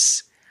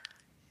practice.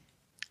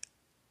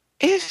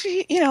 If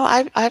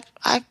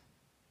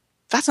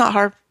that's not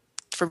hard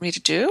for me to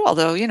do,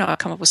 although I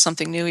come up with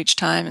something new each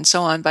time and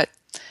so on. But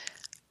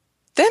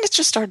then it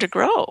just started to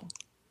grow,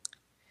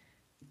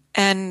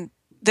 and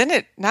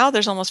then now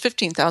there's almost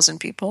 15,000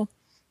 people.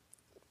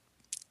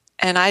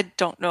 And I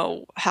don't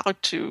know how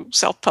to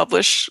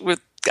self-publish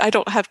I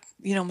don't have,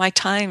 my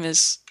time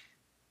it's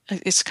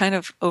kind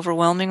of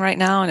overwhelming right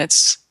now, and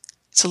it's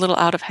a little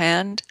out of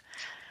hand.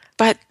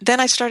 But then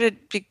I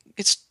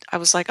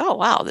was like, oh,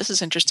 wow, this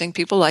is interesting.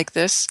 People like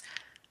this.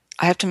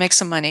 I have to make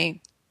some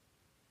money.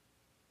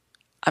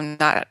 I'm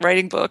not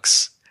writing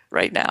books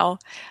right now.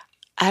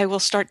 I will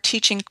start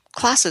teaching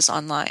classes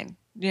online,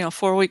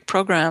 4-week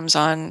programs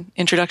on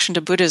Introduction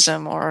to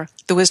Buddhism or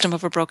The Wisdom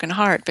of a Broken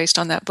Heart based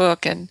on that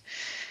book. And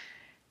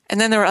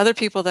then there were other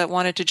people that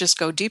wanted to just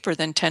go deeper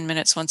than 10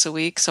 minutes once a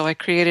week. So I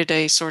created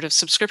a sort of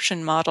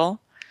subscription model.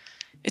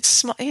 It's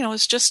small,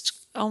 it's just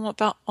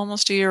about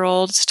almost a year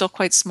old. It's still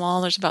quite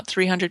small. There's about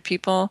 300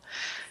 people.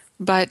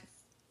 But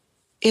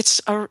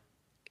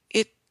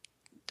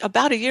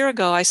about a year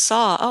ago, I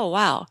saw, oh,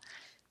 wow,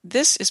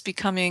 this is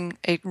becoming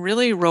a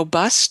really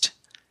robust,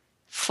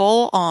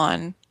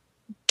 full-on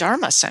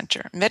Dharma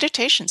center,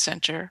 meditation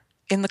center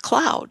in the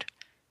cloud.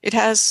 It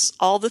has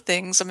all the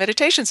things a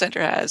meditation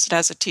center has. It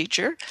has a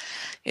teacher.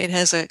 It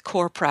has a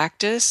core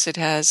practice. It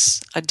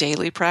has a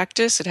daily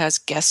practice. It has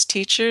guest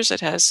teachers.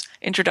 It has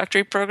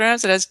introductory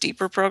programs. It has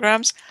deeper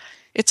programs.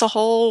 It's a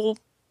whole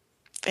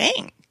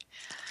thing.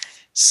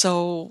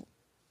 So,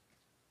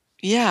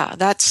 yeah,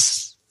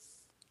 that's,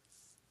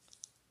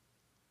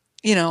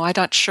 I'm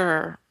not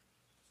sure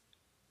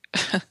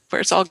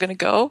where it's all going to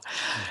go,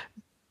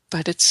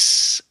 but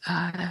it's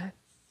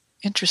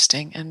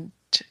interesting and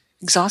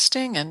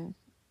exhausting and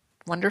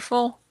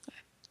wonderful.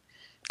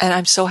 And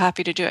I'm so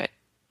happy to do it.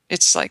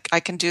 It's like, I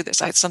can do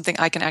this. It's something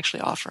I can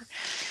actually offer.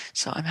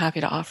 So I'm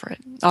happy to offer it,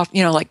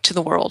 like to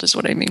the world is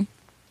what I mean.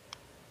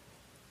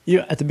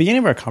 At the beginning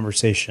of our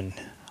conversation,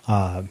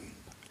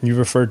 you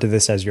referred to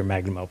this as your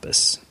magnum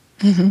opus.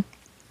 Mm-hmm.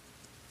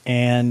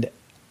 And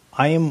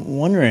I am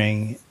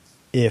wondering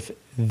if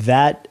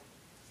that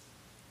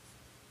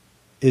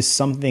is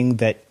something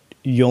that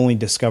you only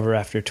discover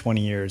after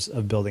 20 years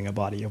of building a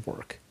body of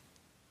work.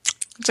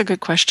 That's a good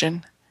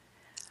question.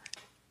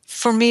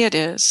 For me, it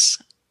is.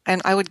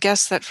 And I would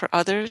guess that for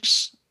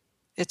others,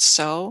 it's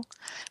so.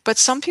 But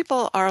some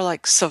people are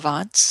like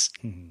savants,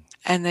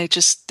 and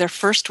their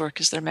first work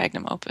is their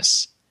magnum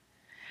opus.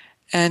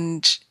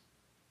 And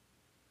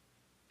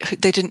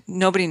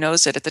nobody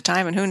knows it at the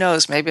time. And who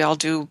knows, maybe I'll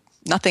do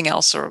nothing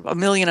else or a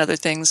million other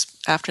things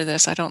after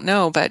this. I don't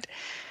know. But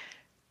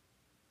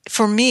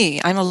for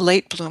me, I'm a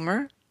late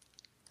bloomer.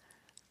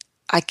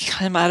 I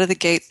come out of the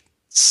gate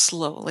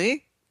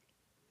slowly.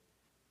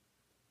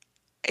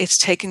 It's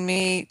taken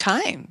me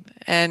time.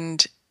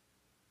 And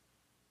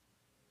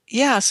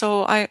yeah,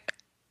 so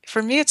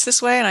for me, it's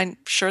this way. And I'm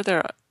sure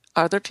there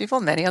are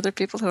many other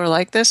people who are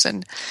like this.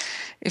 And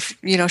if,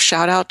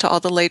 shout out to all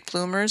the late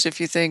bloomers.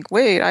 If you think,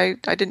 wait,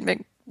 I didn't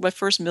make my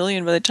first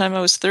million by the time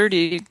I was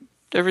 30,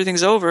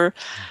 everything's over,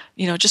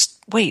 just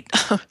wait.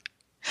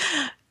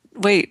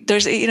 Wait,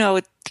 there's,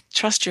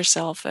 trust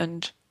yourself.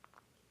 And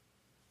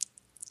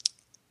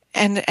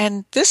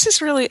this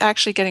is really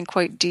actually getting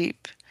quite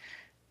deep,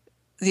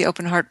 the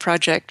Open Heart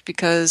Project,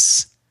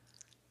 because,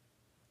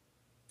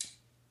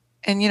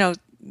 and,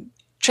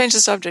 change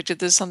the subject if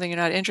this is something you're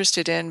not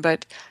interested in,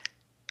 but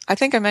I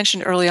think I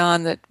mentioned early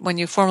on that when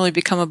you formally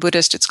become a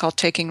Buddhist, it's called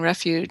taking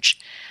refuge.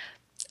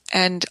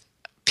 And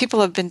people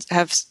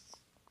have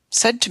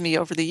said to me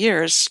over the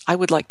years, I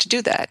would like to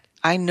do that.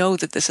 I know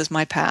that this is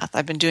my path.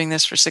 I've been doing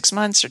this for 6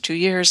 months or 2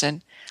 years,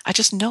 and I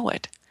just know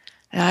it.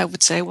 And I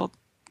would say, well,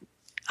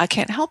 I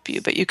can't help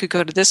you, but you could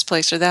go to this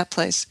place or that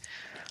place.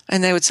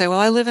 And they would say, well,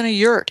 I live in a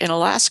yurt in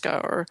Alaska,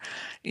 or,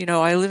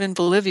 I live in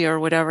Bolivia or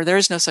whatever. There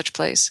is no such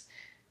place.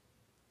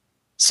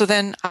 So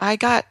then I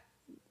got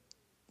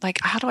like,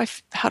 how do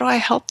I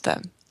help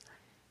them?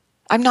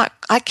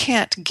 I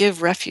can't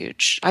give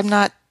refuge. I'm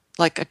not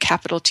like a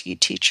capital T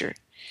teacher.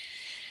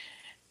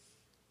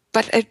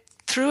 But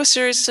through a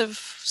series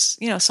of,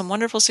 some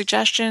wonderful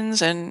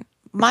suggestions, and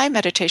my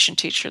meditation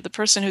teacher, the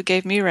person who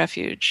gave me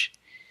refuge,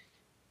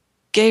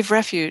 gave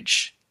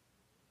refuge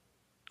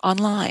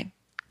online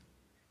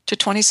to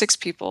 26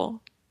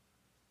 people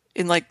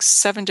in like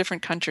 7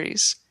 different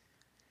countries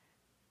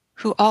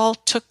who all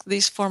took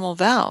these formal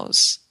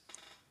vows.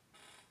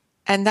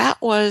 And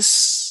that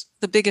was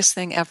the biggest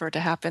thing ever to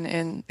happen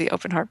in the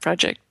Open Heart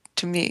Project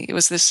to me. It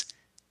was this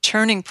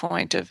turning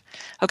point of,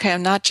 okay,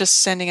 I'm not just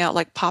sending out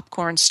like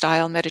popcorn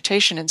style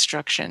meditation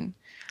instruction.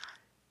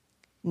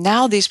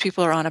 Now these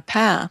people are on a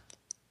path,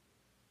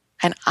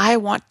 and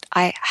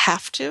I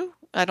have to.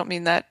 I don't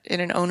mean that in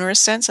an onerous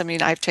sense. I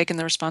mean, I've taken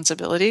the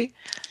responsibility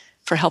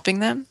for helping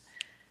them.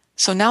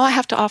 So now I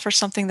have to offer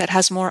something that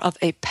has more of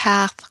a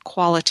path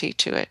quality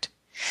to it.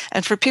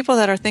 And for people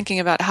that are thinking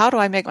about, how do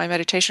I make my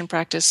meditation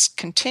practice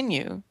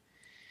continue?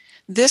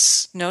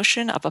 This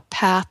notion of a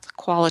path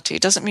quality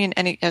doesn't mean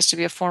it has to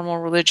be a formal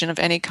religion of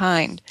any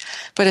kind,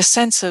 but a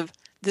sense of,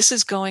 this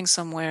is going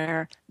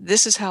somewhere,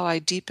 this is how I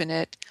deepen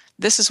it,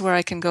 this is where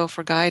I can go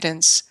for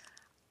guidance,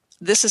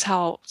 this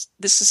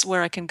is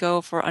where I can go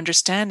for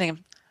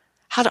understanding,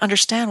 how to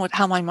understand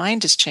how my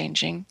mind is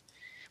changing.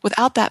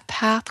 Without that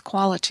path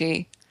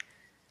quality,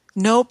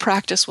 no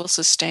practice will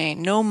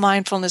sustain. No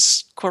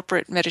mindfulness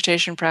corporate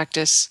meditation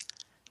practice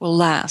will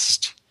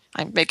last.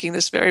 I'm making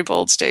this very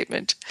bold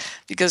statement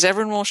because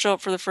everyone will show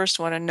up for the first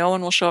one and no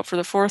one will show up for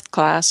the 4th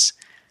class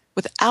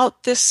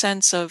without this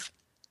sense of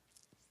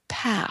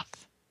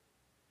path.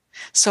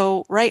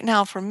 So right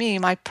now for me,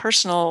 my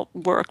personal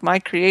work, my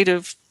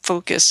creative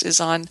focus is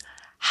on,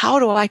 how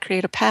do I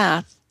create a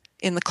path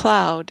in the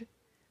cloud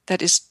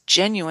that is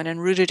genuine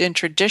and rooted in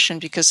tradition,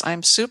 because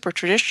I'm super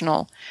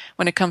traditional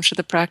when it comes to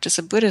the practice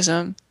of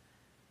Buddhism,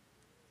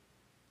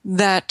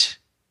 that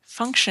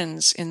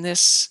functions in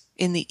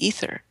the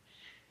ether.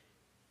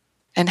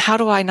 And how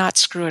do I not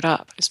screw it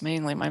up is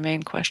mainly my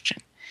main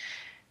question.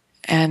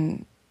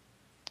 And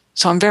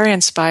so I'm very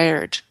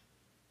inspired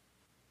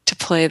to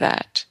play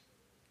that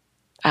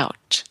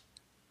out.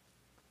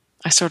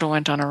 I sort of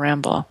went on a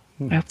ramble.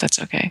 I hope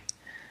that's okay.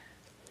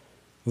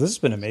 Well, this has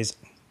been amazing.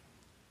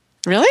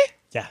 Really?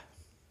 Yeah.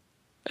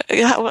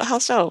 How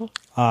so?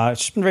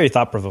 It's just been very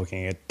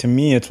thought-provoking. To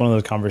me, it's one of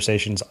those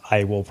conversations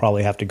I will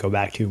probably have to go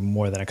back to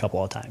more than a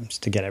couple of times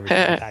to get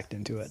everything packed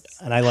into it.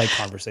 And I like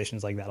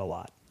conversations like that a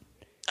lot.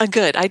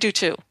 Good. I do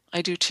too.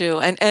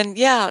 And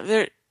yeah,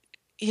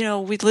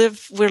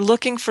 we're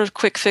looking for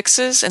quick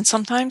fixes, and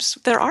sometimes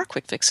there are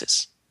quick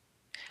fixes.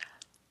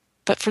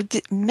 But for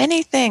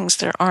many things,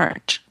 there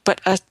aren't.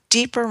 But a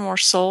deeper, more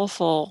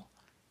soulful,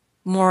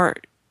 more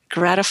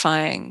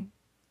gratifying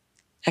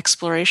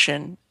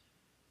exploration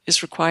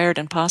is required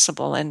and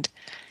possible. And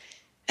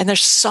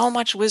there's so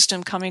much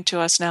wisdom coming to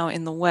us now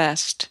in the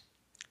West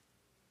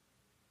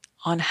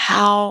on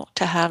how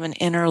to have an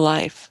inner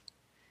life.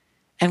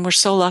 And we're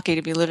so lucky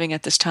to be living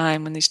at this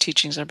time when these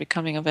teachings are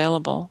becoming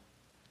available.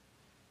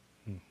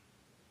 So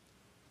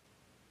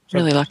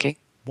really lucky.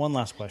 One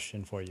last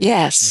question for you.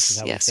 Yes. This is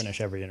how yes. we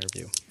finish every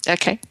interview.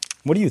 Okay.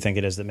 What do you think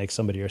it is that makes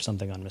somebody or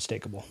something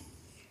unmistakable?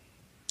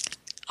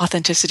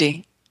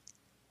 Authenticity.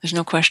 There's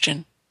no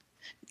question.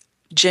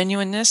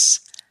 Genuineness.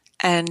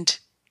 And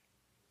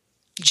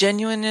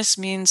genuineness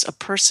means a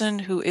person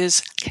who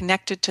is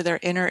connected to their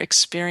inner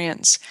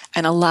experience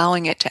and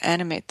allowing it to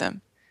animate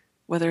them,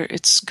 whether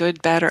it's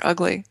good, bad, or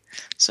ugly.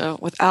 So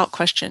without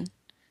question,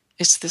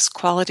 it's this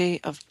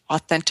quality of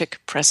authentic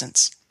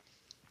presence.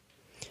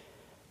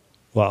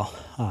 Well,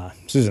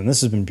 Susan,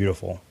 this has been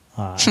beautiful.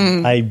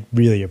 I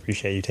really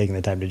appreciate you taking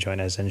the time to join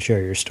us and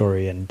share your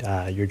story and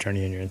your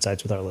journey and your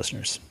insights with our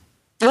listeners.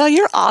 Well,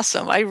 you're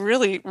awesome. I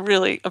really,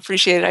 really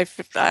appreciate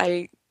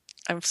it.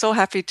 I'm so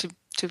happy to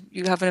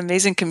you have an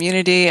amazing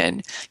community,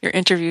 and your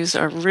interviews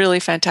are really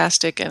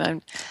fantastic.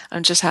 And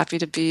I'm just happy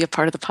to be a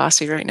part of the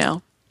posse right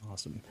now.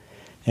 Awesome.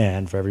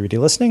 And for everybody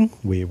listening,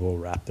 we will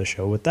wrap the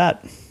show with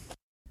that.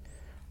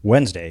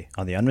 Wednesday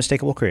on The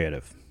Unmistakable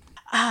Creative.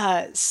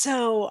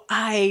 So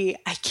I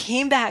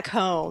came back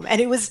home, and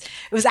it was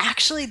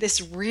actually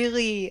this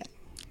really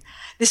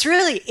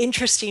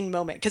interesting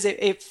moment, because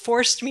it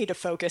forced me to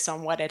focus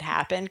on what had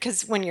happened.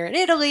 Because when you're in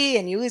Italy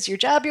and you lose your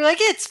job, you're like,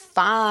 it's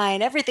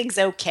fine, everything's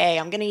okay,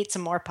 I'm gonna eat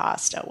some more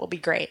pasta, we'll be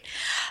great.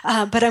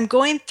 But I'm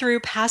going through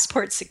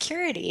passport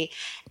security,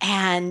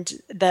 and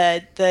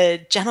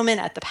the gentleman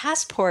at the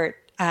passport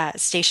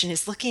station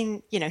is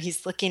looking,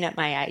 he's looking at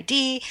my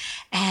ID,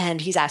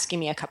 and he's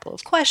asking me a couple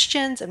of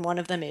questions, and one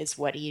of them is,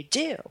 what do you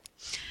do?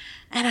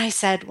 And I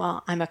said,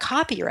 well, I'm a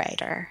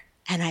copywriter.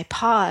 And I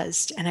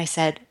paused and I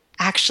said,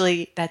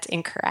 actually, that's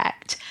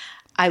incorrect.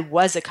 I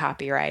was a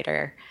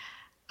copywriter.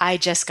 I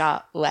just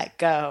got let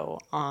go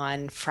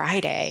on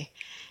Friday.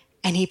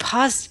 And he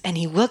paused and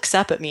he looks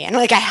up at me. And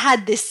I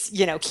had this,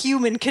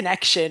 human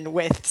connection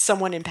with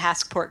someone in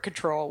passport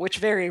control, which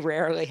very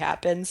rarely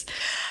happens.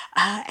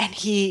 And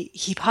he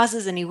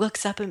pauses and he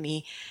looks up at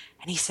me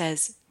and he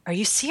says, are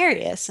you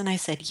serious? And I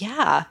said,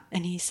 yeah.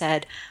 And he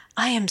said,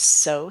 I am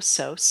so,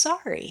 so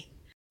sorry.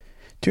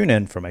 Tune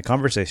in for my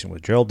conversation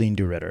with Geraldine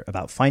DeRitter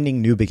about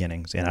finding new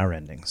beginnings in our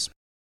endings.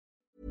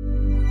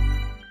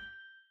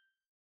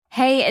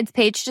 Hey, it's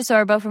Paige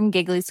DeSorbo from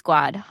Giggly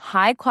Squad.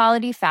 High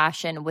quality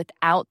fashion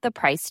without the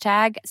price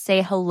tag.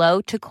 Say hello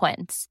to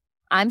Quince.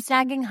 I'm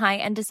snagging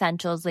high-end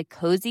essentials like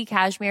cozy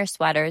cashmere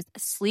sweaters,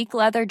 sleek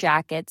leather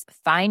jackets,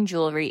 fine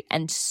jewelry,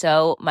 and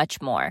so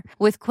much more.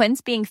 With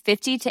Quince being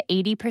 50 to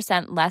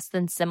 80% less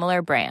than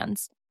similar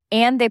brands.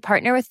 And they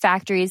partner with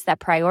factories that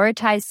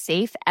prioritize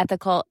safe,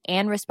 ethical,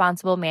 and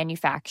responsible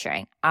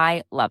manufacturing.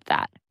 I love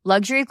that.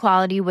 Luxury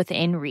quality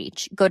within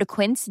reach. Go to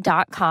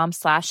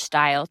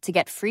quince.com/style to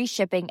get free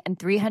shipping and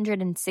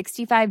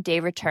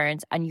 365-day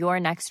returns on your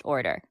next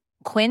order.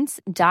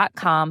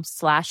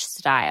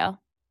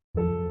 Quince.com/style.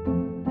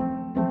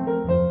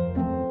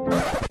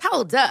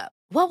 Hold up.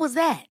 What was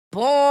that?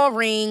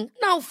 Boring.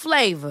 No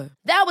flavor.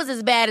 That was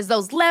as bad as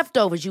those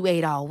leftovers you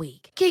ate all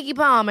week. Keke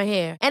Palmer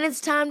here. And it's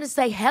time to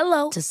say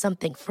hello to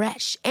something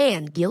fresh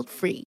and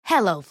guilt-free.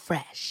 Hello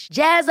Fresh.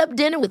 Jazz up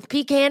dinner with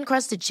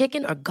pecan-crusted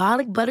chicken or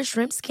garlic butter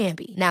shrimp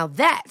scampi. Now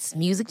that's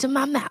music to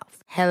my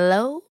mouth.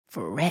 Hello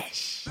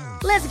Fresh.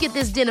 Let's get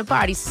this dinner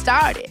party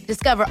started.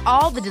 Discover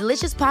all the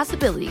delicious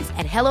possibilities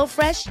at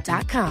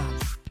HelloFresh.com.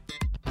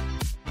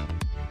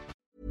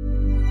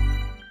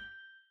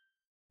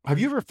 Have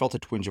you ever felt a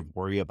twinge of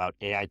worry about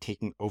AI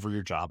taking over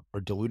your job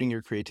or diluting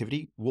your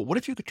creativity? Well, what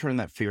if you could turn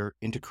that fear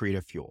into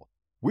creative fuel?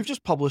 We've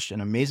just published an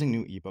amazing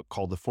new ebook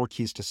called The 4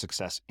 Keys to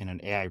Success in an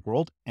AI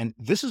World, and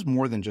this is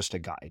more than just a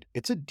guide.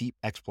 It's a deep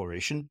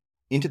exploration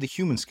into the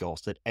human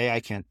skills that AI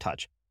can't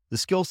touch, the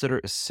skills that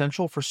are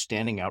essential for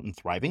standing out and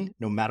thriving,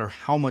 no matter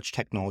how much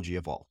technology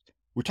evolved.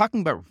 We're talking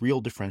about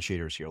real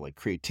differentiators here, like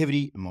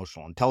creativity,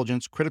 emotional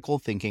intelligence, critical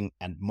thinking,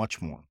 and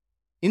much more.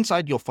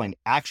 Inside, you'll find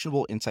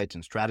actionable insights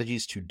and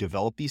strategies to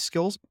develop these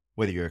skills,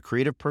 whether you're a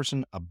creative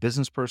person, a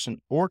business person,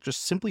 or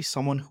just simply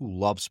someone who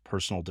loves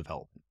personal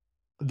development.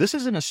 This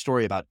isn't a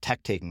story about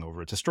tech taking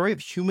over. It's a story of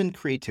human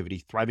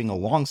creativity thriving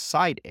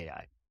alongside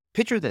AI.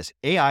 Picture this,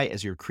 AI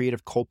as your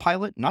creative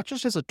co-pilot, not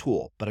just as a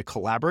tool, but a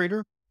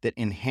collaborator that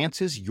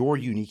enhances your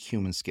unique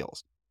human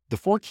skills. The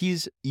 4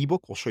 Keys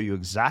ebook will show you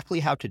exactly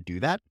how to do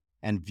that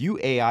and view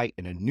AI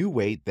in a new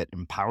way that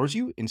empowers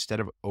you instead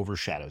of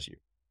overshadows you.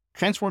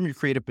 Transform your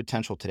creative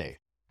potential today.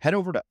 Head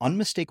over to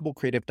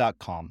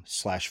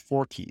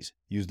unmistakablecreative.com/4keys.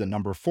 Use the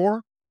number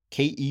 4,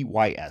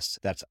 KEYS.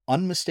 That's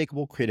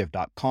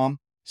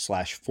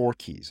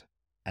unmistakablecreative.com/4keys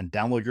and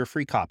download your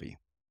free copy.